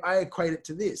 And I equate it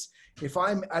to this. If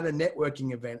I'm at a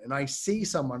networking event and I see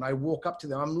someone, I walk up to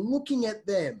them, I'm looking at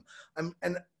them,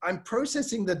 and I'm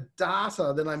processing the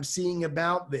data that I'm seeing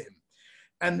about them.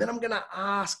 And then I'm going to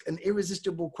ask an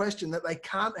irresistible question that they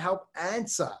can't help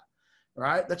answer.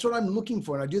 Right? That's what I'm looking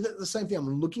for. And I do that the same thing.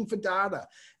 I'm looking for data,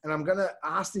 and I'm going to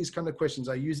ask these kind of questions.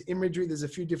 I use imagery. There's a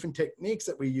few different techniques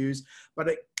that we use, but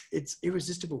it's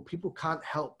irresistible. People can't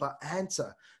help but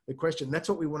answer the question. That's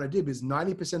what we want to do, because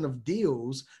 90% of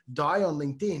deals die on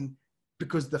LinkedIn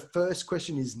because the first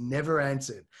question is never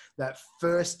answered. That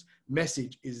first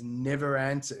message is never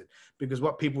answered, because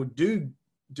what people do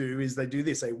is they do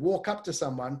this. They walk up to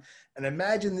someone and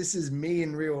imagine this is me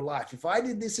in real life. If I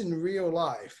did this in real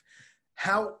life,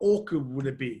 how awkward would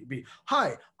it be?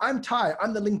 Hi, I'm Ty.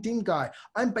 I'm the LinkedIn guy.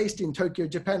 I'm based in Tokyo,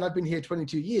 Japan. I've been here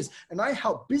 22 years, and I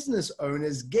help business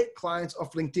owners get clients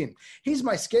off LinkedIn. Here's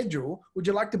my schedule. Would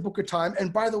you like to book a time?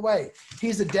 And by the way,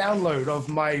 here's a download of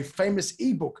my famous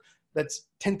ebook that's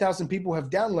 10,000 people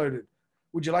have downloaded.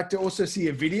 Would you like to also see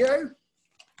a video?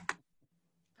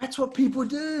 That's what people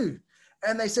do.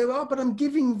 And they say, well, but I'm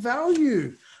giving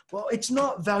value. Well, it's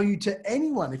not value to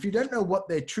anyone. If you don't know what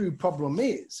their true problem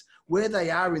is, where they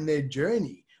are in their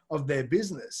journey of their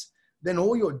business, then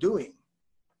all you're doing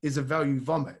is a value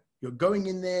vomit. You're going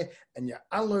in there and you're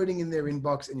unloading in their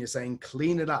inbox and you're saying,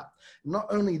 clean it up. Not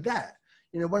only that,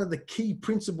 one of the key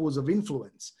principles of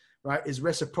influence, right, is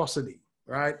reciprocity,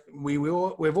 right? We've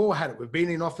all had it. We've been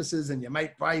in offices and your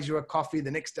mate buys you a coffee.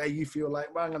 The next day you feel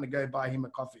like, well, I'm going to go buy him a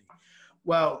coffee.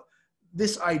 Well,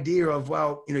 this idea of,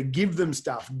 give them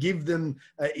stuff, give them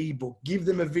an ebook, give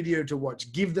them a video to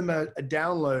watch, give them a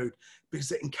download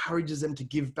because it encourages them to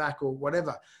give back or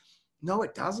whatever. No,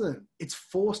 it doesn't. It's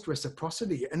forced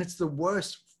reciprocity. And it's the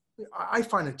worst. I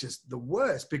find it just the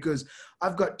worst because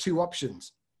I've got two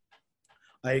options.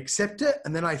 I accept it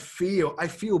and then I feel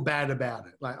bad about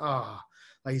it. Like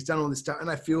he's done all this stuff and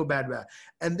I feel bad about it.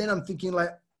 And then I'm thinking like,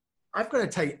 I've got to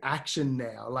take action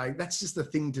now. Like that's just the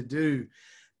thing to do.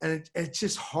 And it's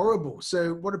just horrible.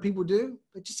 So what do people do?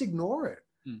 They just ignore it.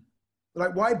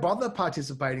 Like why bother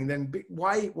participating then?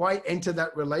 Why enter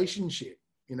that relationship?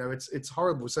 It's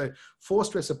horrible. So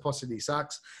forced reciprocity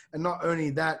sucks. And not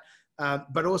only that,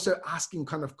 but also asking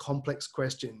kind of complex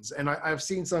questions. And I've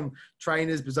seen some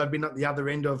trainers, because I've been at the other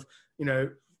end of,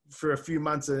 for a few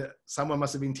months, someone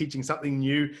must have been teaching something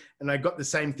new. And I got the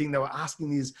same thing. They were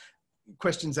asking these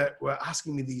questions that were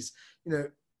asking me these,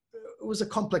 it was a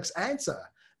complex answer.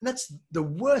 And that's the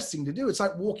worst thing to do. It's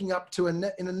like walking up to in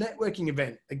a networking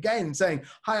event again and saying,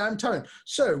 hi, I'm Tone.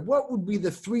 So what would be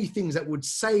the 3 things that would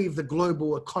save the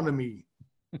global economy?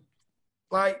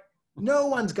 Like, no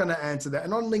one's going to answer that.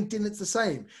 And on LinkedIn, it's the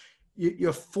same.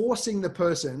 You're forcing the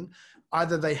person,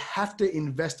 either they have to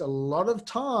invest a lot of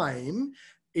time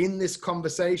in this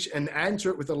conversation and answer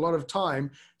it with a lot of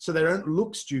time so they don't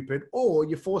look stupid, or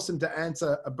you force them to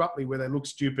answer abruptly where they look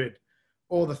stupid.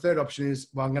 Or the third option is,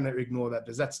 well, I'm going to ignore that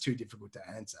because that's too difficult to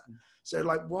answer. So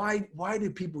like, why do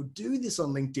people do this on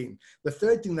LinkedIn? The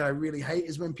third thing that I really hate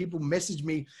is when people message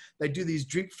me, they do these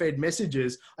drip-fed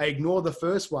messages. I ignore the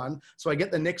first one. So I get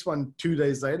the next one 2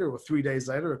 days later or 3 days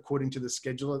later, according to the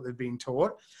schedule that they've been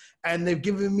taught. And they've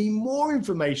given me more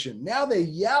information. Now they're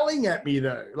yelling at me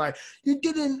though. Like, you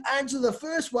didn't answer the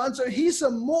first one. So here's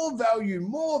some more value,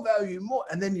 more.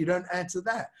 And then you don't answer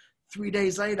that. 3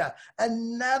 days later,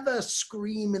 another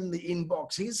scream in the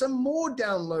inbox. Here's some more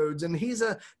downloads and here's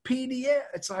a PDF.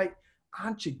 It's like,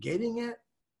 aren't you getting it?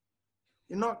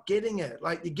 You're not getting it.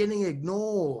 Like you're getting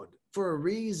ignored for a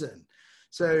reason.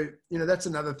 So, that's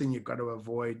another thing you've got to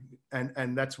avoid.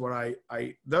 And that's what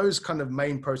I those kind of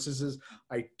main processes,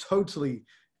 I totally,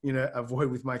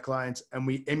 avoid with my clients, and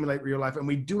we emulate real life and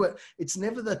we do it. It's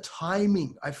never the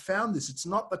timing. I found this. It's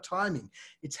not the timing.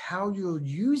 It's how you're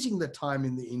using the time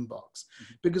in the inbox.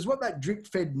 Because what that drip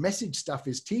fed message stuff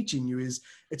is teaching you is,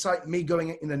 it's like me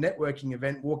going in a networking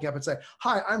event, walking up and say,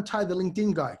 hi, I'm Ty, the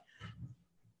LinkedIn guy.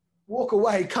 Walk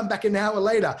away, come back an hour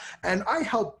later. And I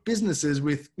help businesses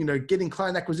with, getting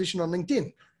client acquisition on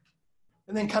LinkedIn.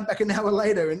 And then come back an hour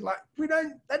later and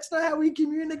that's not how we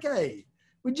communicate.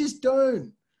 We just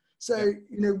don't. So,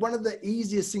 one of the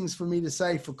easiest things for me to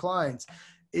say for clients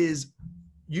is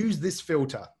use this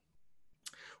filter.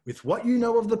 With what you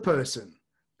know of the person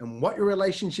and what your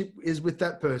relationship is with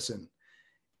that person,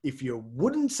 if you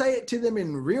wouldn't say it to them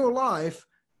in real life,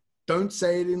 don't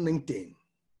say it in LinkedIn.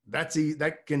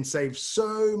 That can save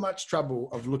so much trouble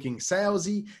of looking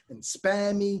salesy and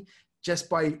spammy just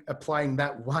by applying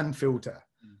that one filter.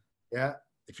 Yeah.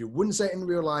 If you wouldn't say it in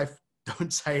real life,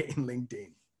 don't say it in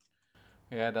LinkedIn.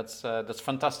 Yeah, that's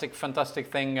fantastic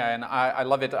thing, and I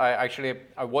love it.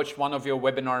 I watched one of your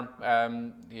webinar,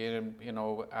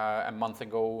 a month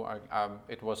ago.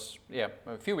 It was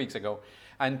a few weeks ago,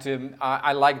 and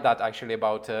I like that actually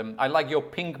about. I like your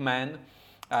pink man.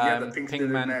 The pink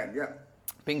man. Yeah.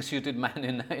 Pink suited man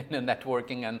in a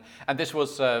networking, and this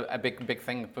was a big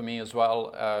thing for me as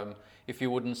well. If you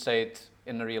wouldn't say it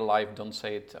in real life, don't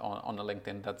say it on a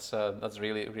LinkedIn. That's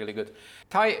really good.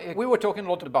 Ty, we were talking a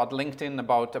lot about LinkedIn,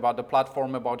 about the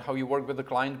platform, about how you work with the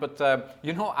client. But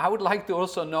I would like to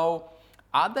also know,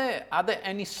 are there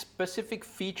any specific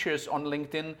features on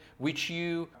LinkedIn which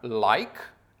you like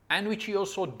and which you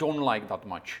also don't like that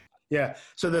much? Yeah.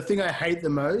 So the thing I hate the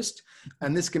most,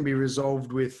 and this can be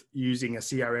resolved with using a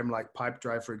CRM like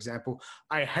Pipedrive, for example.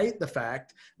 I hate the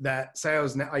fact that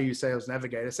I use Sales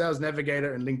Navigator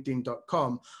and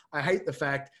LinkedIn.com. I hate the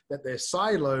fact that they're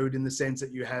siloed in the sense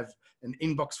that you have an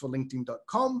inbox for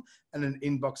LinkedIn.com and an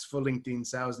inbox for LinkedIn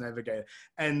Sales Navigator,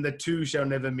 and the two shall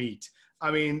never meet.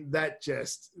 I mean, that's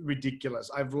just ridiculous.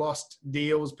 I've lost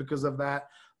deals because of that.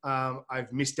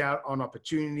 I've missed out on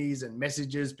opportunities and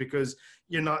messages because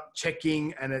you're not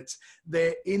checking, and it's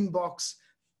their inbox.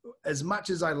 As much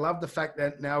as I love the fact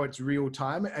that now it's real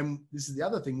time, and this is the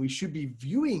other thing, we should be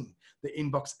viewing the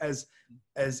inbox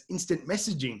as instant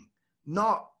messaging,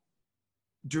 not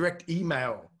direct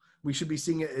email. We should be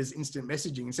seeing it as instant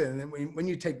messaging instead. And then when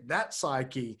you take that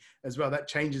psyche as well, that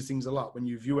changes things a lot when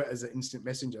you view it as an instant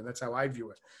messenger. That's how I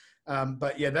view it.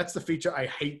 But yeah, that's the feature I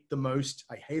hate the most.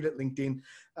 I hate it, LinkedIn.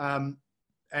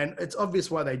 And it's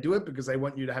obvious why they do it, because they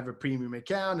want you to have a premium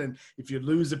account. And if you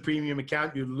lose a premium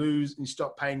account, you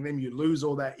stop paying them, you lose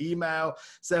all that email.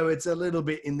 So it's a little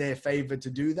bit in their favor to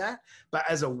do that. But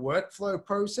as a workflow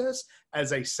process,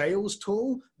 as a sales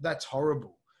tool, that's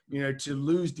horrible. To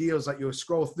lose deals, like you'll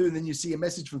scroll through and then you see a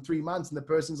message from 3 months and the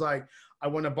person's like, I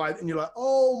want to buy it. And you're like,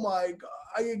 oh my God,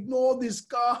 I ignored this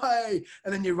guy.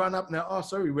 And then you run up now, oh,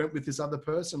 sorry, we went with this other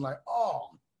person. Like, oh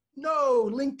no,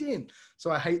 LinkedIn.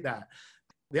 So I hate that.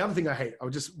 The other thing I hate,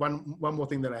 one more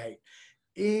thing that I hate.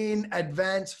 In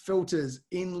advanced filters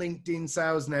in LinkedIn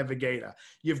Sales Navigator,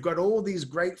 you've got all these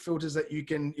great filters that you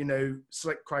can,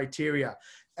 select criteria.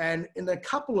 And in a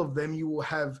couple of them, you will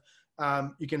have,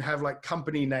 you can have like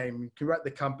company name, you can write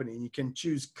the company, and you can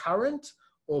choose current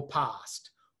or past,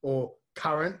 or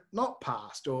current, not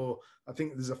past, or I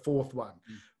think there's a fourth one,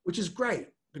 which is great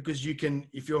because you can,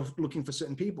 if you're looking for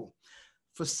certain people.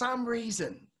 For some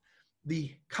reason,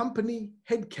 the company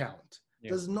headcount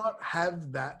does not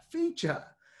have that feature.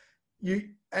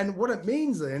 And what it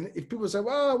means then, if people say,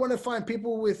 well, I want to find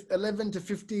people with 11 to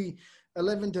 50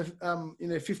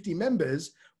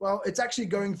 members, well, it's actually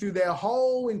going through their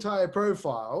whole entire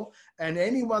profile, and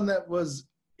anyone that was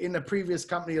in a previous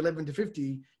company 11 to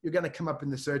 50, you're going to come up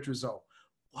in the search result.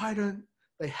 Why don't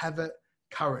they have it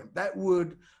current? That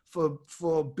would, for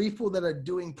people that are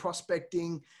doing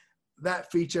prospecting,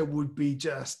 that feature would be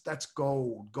that's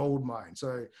gold mine.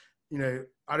 So,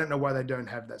 I don't know why they don't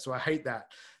have that. So I hate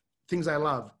that. Things I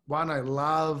love. One, I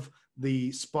love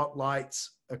the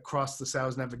spotlights across the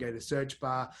Sales Navigator search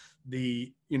bar,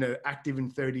 the, active in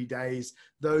 30 days.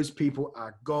 Those people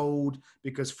are gold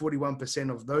because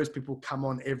 41% of those people come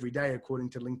on every day, according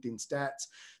to LinkedIn stats.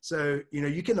 So,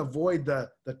 you can avoid the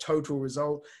total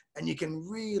result, and you can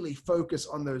really focus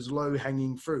on those low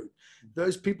hanging fruit.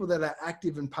 Those people that are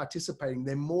active and participating,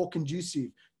 they're more conducive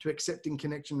to accepting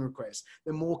connection requests.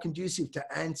 They're more conducive to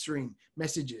answering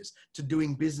messages, to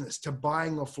doing business, to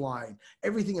buying offline.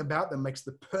 Everything about them makes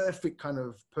the perfect kind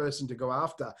of person to go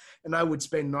after. And I would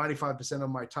spend 95% of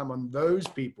my time on those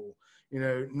people,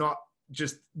 not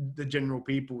just the general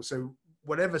people. So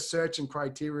whatever search and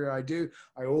criteria I do,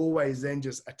 I always then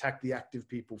just attack the active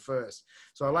people first.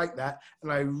 So I like that.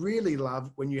 And I really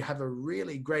love when you have a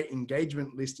really great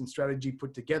engagement list and strategy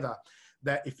put together,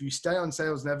 that if you stay on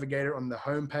Sales Navigator on the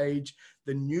homepage,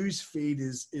 the news feed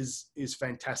is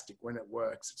fantastic when it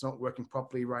works. It's not working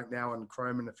properly right now on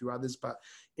Chrome and a few others, but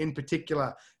in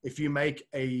particular, if you make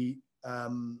an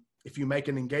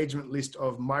engagement list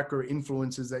of micro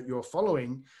influencers that you're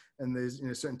following, and there's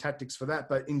certain tactics for that.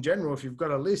 But in general, if you've got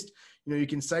a list, you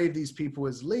can save these people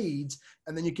as leads,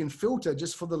 and then you can filter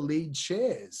just for the lead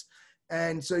shares.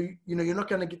 And so, you're not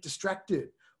going to get distracted.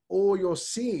 All you're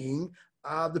seeing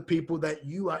are the people that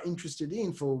you are interested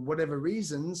in for whatever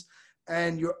reasons,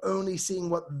 and you're only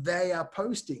seeing what they are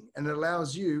posting. And it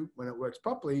allows you, when it works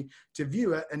properly, to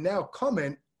view it and now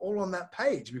comment all on that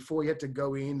page before you have to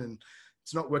go in. And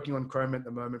it's not working on Chrome at the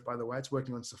moment, by the way. It's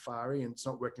working on Safari, and it's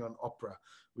not working on Opera,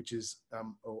 which is,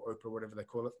 or Oprah, whatever they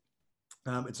call it.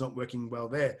 It's not working well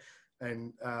there.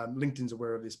 And LinkedIn's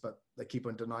aware of this, but they keep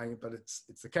on denying it, but it's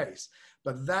the case.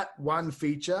 But that one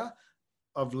feature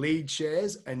of lead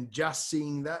shares and just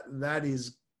seeing that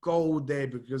is gold there,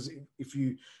 because if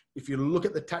you look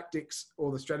at the tactics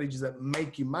or the strategies that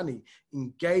make you money,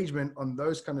 engagement on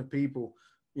those kind of people,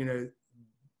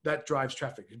 that drives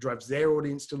traffic. It drives their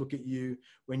audience to look at you.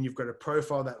 When you've got a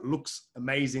profile that looks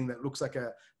amazing, that looks like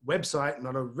a website,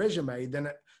 not a resume, then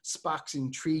it sparks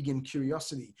intrigue and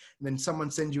curiosity. And then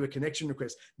someone sends you a connection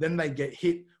request. Then they get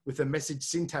hit with a message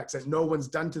syntax that no one's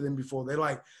done to them before. They're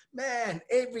like, man,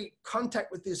 every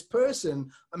contact with this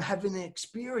person, I'm having an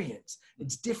experience.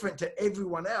 It's different to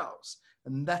everyone else.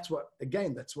 And that's what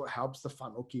helps the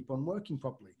funnel keep on working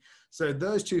properly. So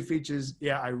those two features,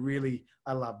 I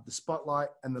love. The spotlight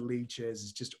and the lead shares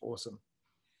is just awesome.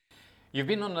 You've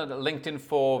been on LinkedIn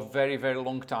for a very, very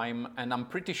long time, and I'm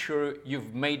pretty sure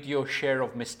you've made your share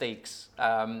of mistakes.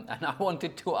 And I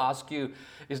wanted to ask you,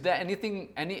 is there anything,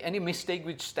 any mistake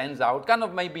which stands out? Kind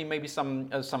of maybe some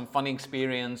funny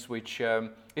experience. Which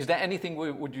is there anything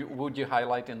would you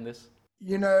highlight in this?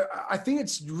 I think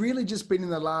it's really just been in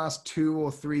the last 2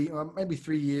 or 3, or maybe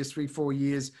 3 years, 3, 4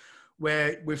 years,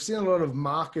 where we've seen a lot of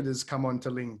marketers come onto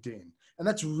LinkedIn. And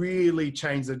that's really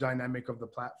changed the dynamic of the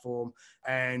platform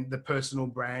and the personal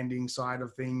branding side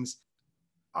of things.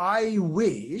 I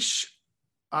wish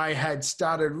I had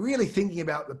started really thinking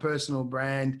about the personal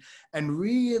brand and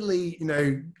really,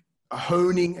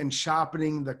 honing and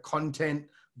sharpening the content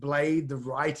blade, the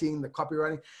writing, the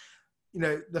copywriting.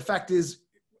 The fact is,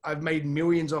 I've made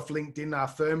millions off LinkedIn. Our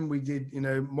firm, we did,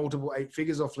 multiple 8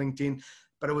 figures off LinkedIn,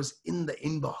 but it was in the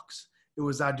inbox. It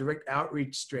was our direct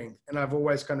outreach strength. And I've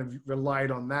always kind of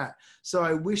relied on that. So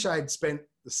I wish I had spent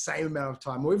the same amount of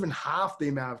time or even half the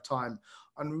amount of time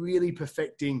on really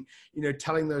perfecting,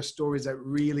 telling those stories that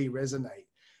really resonate.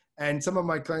 And some of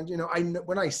my clients,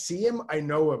 when I see him, I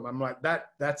know him. I'm like,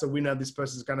 that's a winner. This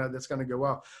person's that's going to go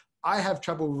well. I have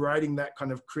trouble writing that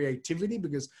kind of creativity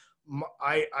because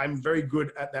I'm very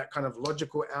good at that kind of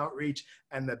logical outreach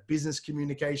and the business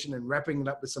communication and wrapping it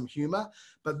up with some humor.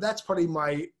 But that's probably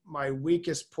my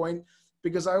weakest point,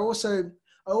 because I also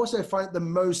find it the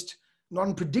most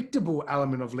non-predictable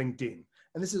element of LinkedIn.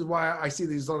 And this is why I see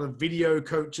these lot of video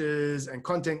coaches and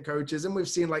content coaches, and we've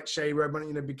seen like Shay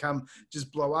Roban, become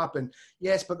just blow up. And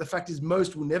yes, but the fact is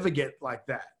most will never get like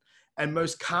that. And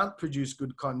most can't produce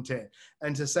good content.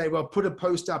 And to say, well, put a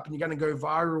post up and you're going to go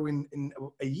viral in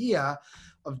a year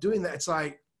of doing that, it's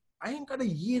like, I ain't got a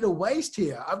year to waste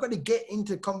here. I've got to get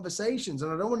into conversations,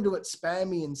 and I don't want to do it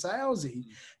spammy and salesy.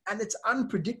 And it's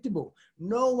unpredictable.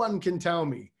 No one can tell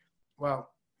me, well,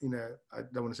 I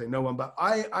don't want to say no one, but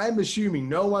I'm assuming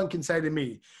no one can say to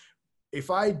me,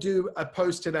 if I do a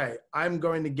post today, I'm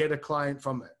going to get a client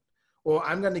from it. Or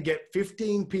I'm going to get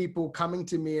 15 people coming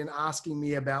to me and asking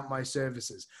me about my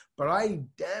services. But I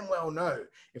damn well know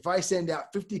if I send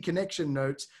out 50 connection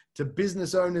notes to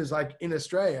business owners like in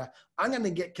Australia, I'm going to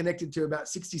get connected to about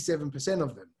 67%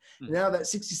 of them. Now that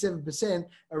 67%,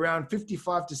 around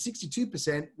 55 to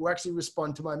 62% will actually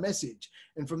respond to my message.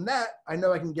 And from that, I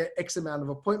know I can get X amount of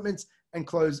appointments and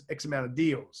close X amount of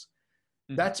deals.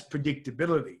 That's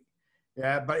predictability.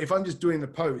 Yeah. But if I'm just doing the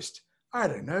post, I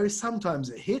don't know, sometimes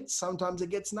it hits, sometimes it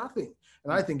gets nothing.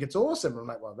 And I think it's awesome. I'm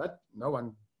like, well, no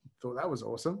one thought that was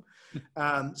awesome.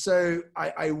 So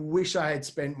I wish I had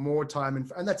spent more time,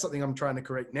 and that's something I'm trying to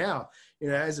correct now.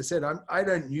 As I said, I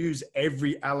don't use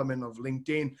every element of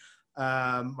LinkedIn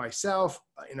myself.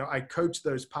 I coach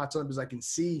those parts on because I can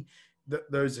see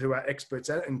those who are experts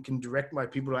at it and can direct my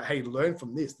people like, hey, learn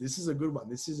from this. This is a good one.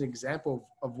 This is an example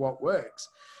of what works.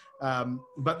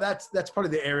 But that's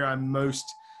probably the area I'm most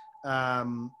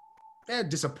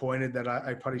disappointed that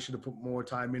I probably should have put more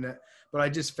time in it. But I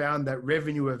just found that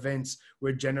revenue events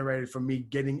were generated from me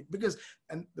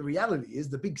and the reality is,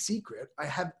 the big secret, I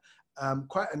have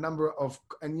quite a number of,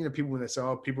 and people, when they say,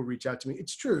 oh, people reach out to me,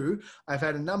 it's true. I've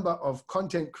had a number of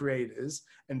content creators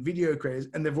and video creators,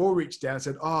 and they've all reached out and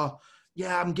said, oh,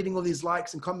 yeah, I'm getting all these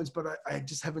likes and comments, but I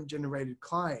just haven't generated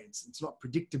clients. It's not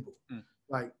predictable.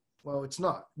 Like, well, it's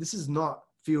not. This is not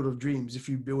Field of Dreams. If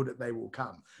you build it, they will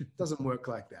come. It doesn't work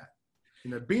like that.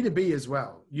 B2B as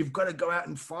well. You've got to go out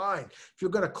and find. If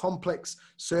you've got a complex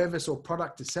service or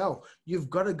product to sell, you've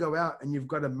got to go out and you've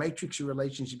got to matrix your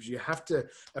relationships. You have to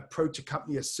approach a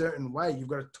company a certain way. You've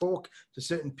got to talk to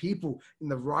certain people in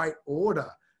the right order.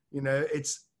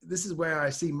 This is where I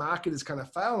see marketers kind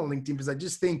of fail on LinkedIn, because I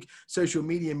just think social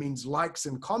media means likes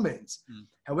and comments.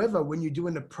 However, when you do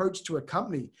an approach to a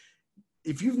company,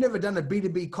 if you've never done a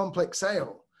B2B complex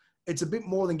sale, it's a bit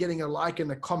more than getting a like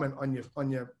and a comment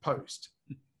on your post,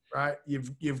 right?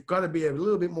 You've got to be a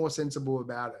little bit more sensible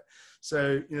about it.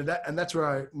 So, that's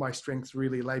where my strengths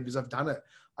really lay, because I've done it.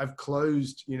 I've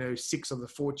closed, 6 of the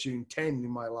Fortune 10 in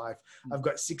my life. I've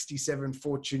got 67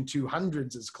 Fortune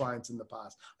 200s as clients in the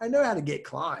past. I know how to get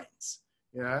clients,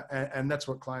 and that's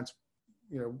what clients,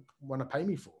 want to pay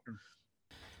me for.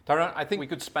 Tyrone, I think we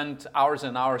could spend hours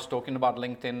and hours talking about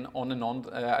LinkedIn on and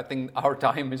on. I think our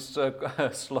time is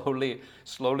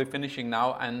slowly finishing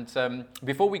now. And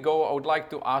before we go, I would like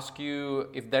to ask you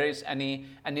if there is any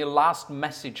last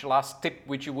message, last tip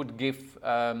which you would give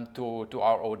to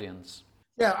our audience.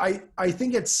 Yeah, I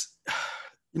think it's,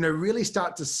 really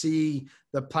start to see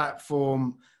the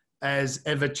platform as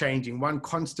ever changing. One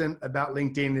constant about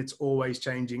LinkedIn, it's always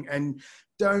changing. And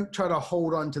don't try to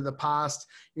hold on to the past.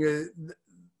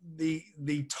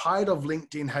 The tide of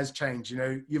LinkedIn has changed.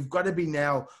 You've got to be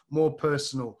now more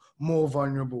personal, more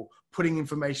vulnerable, putting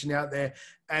information out there.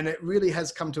 And it really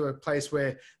has come to a place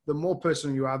where the more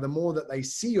personal you are, the more that they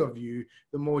see of you,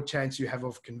 the more chance you have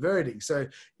of converting. So,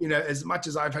 as much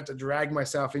as I've had to drag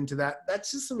myself into that,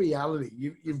 that's just the reality.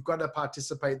 You've got to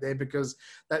participate there because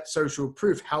that social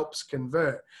proof helps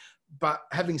convert. But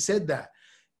having said that,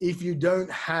 if you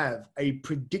don't have a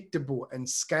predictable and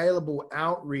scalable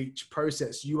outreach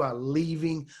process, you are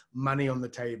leaving money on the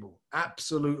table.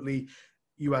 Absolutely,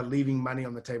 you are leaving money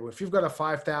on the table. If you've got a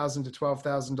 $5,000 to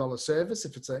 $12,000 service,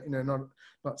 if it's a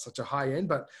not such a high end,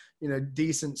 but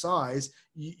decent size,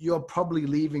 you're probably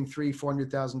leaving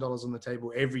 $300,000-$400,000 on the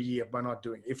table every year by not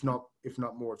doing it, if not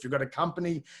more. If you've got a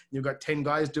company, you've got 10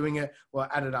 guys doing it, well,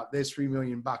 add it up. There's $3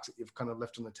 million that you've kind of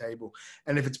left on the table.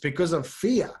 And if it's because of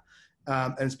fear,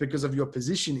 and it's because of your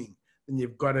positioning, then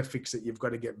you've got to fix it. You've got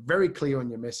to get very clear on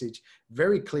your message,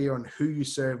 very clear on who you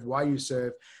serve, why you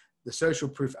serve, the social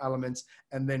proof elements,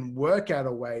 and then work out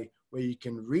a way where you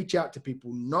can reach out to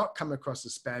people, not come across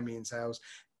as spammy in sales,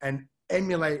 and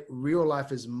emulate real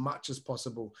life as much as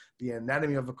possible, the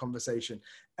anatomy of a conversation,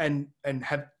 and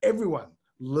have everyone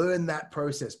learn that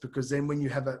process, because then when you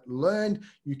have it learned,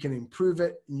 you can improve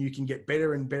it and you can get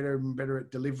better and better and better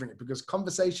at delivering it, because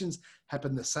conversations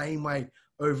happen the same way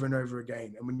over and over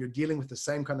again. And when you're dealing with the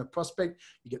same kind of prospect,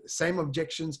 you get the same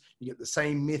objections, you get the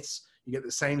same myths, you get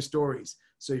the same stories.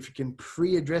 So if you can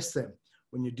pre-address them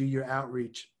when you do your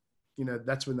outreach,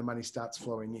 that's when the money starts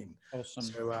flowing in. Awesome.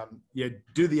 So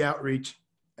do the outreach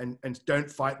and don't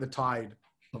fight the tide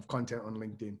of content on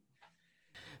LinkedIn.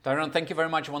 Tyron, thank you very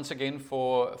much once again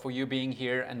for you being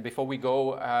here. And before we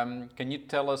go, can you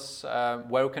tell us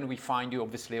where can we find you,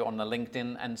 obviously on the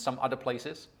LinkedIn and some other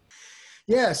places?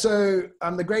 Yeah, so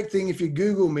the great thing, if you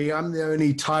Google me, I'm the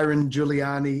only Tyron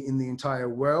Giuliani in the entire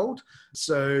world.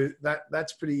 So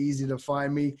that's pretty easy to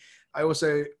find me. I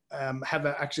also have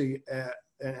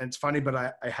and it's funny, but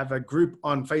I have a group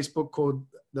on Facebook called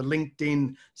the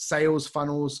LinkedIn Sales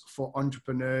Funnels for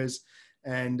Entrepreneurs.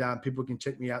 And people can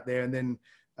check me out there. And then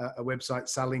a website,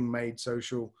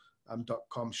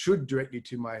 sellingmadesocial.com, should direct you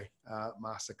to my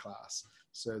masterclass.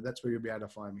 So that's where you'll be able to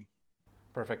find me.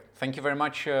 Perfect. Thank you very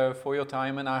much for your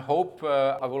time, and I hope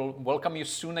I will welcome you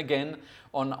soon again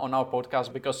on our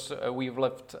podcast, because we've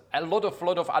left a lot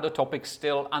of other topics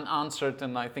still unanswered,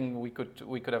 and I think we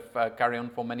could have carry on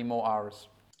for many more hours.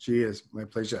 Cheers, my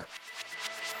pleasure.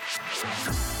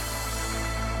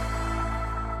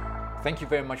 Thank you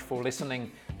very much for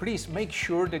listening. Please make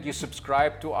sure that you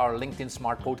subscribe to our LinkedIn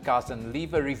Smart podcast and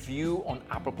leave a review on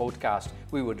Apple Podcast.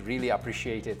 We would really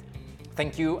appreciate it.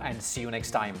 Thank you and see you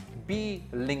next time. Be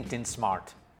LinkedIn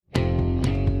Smart.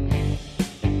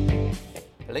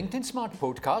 LinkedIn Smart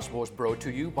podcast was brought to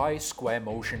you by Square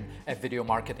Motion, a video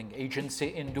marketing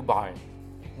agency in Dubai.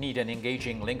 Need an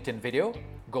engaging LinkedIn video?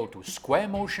 Go to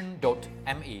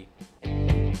squaremotion.me.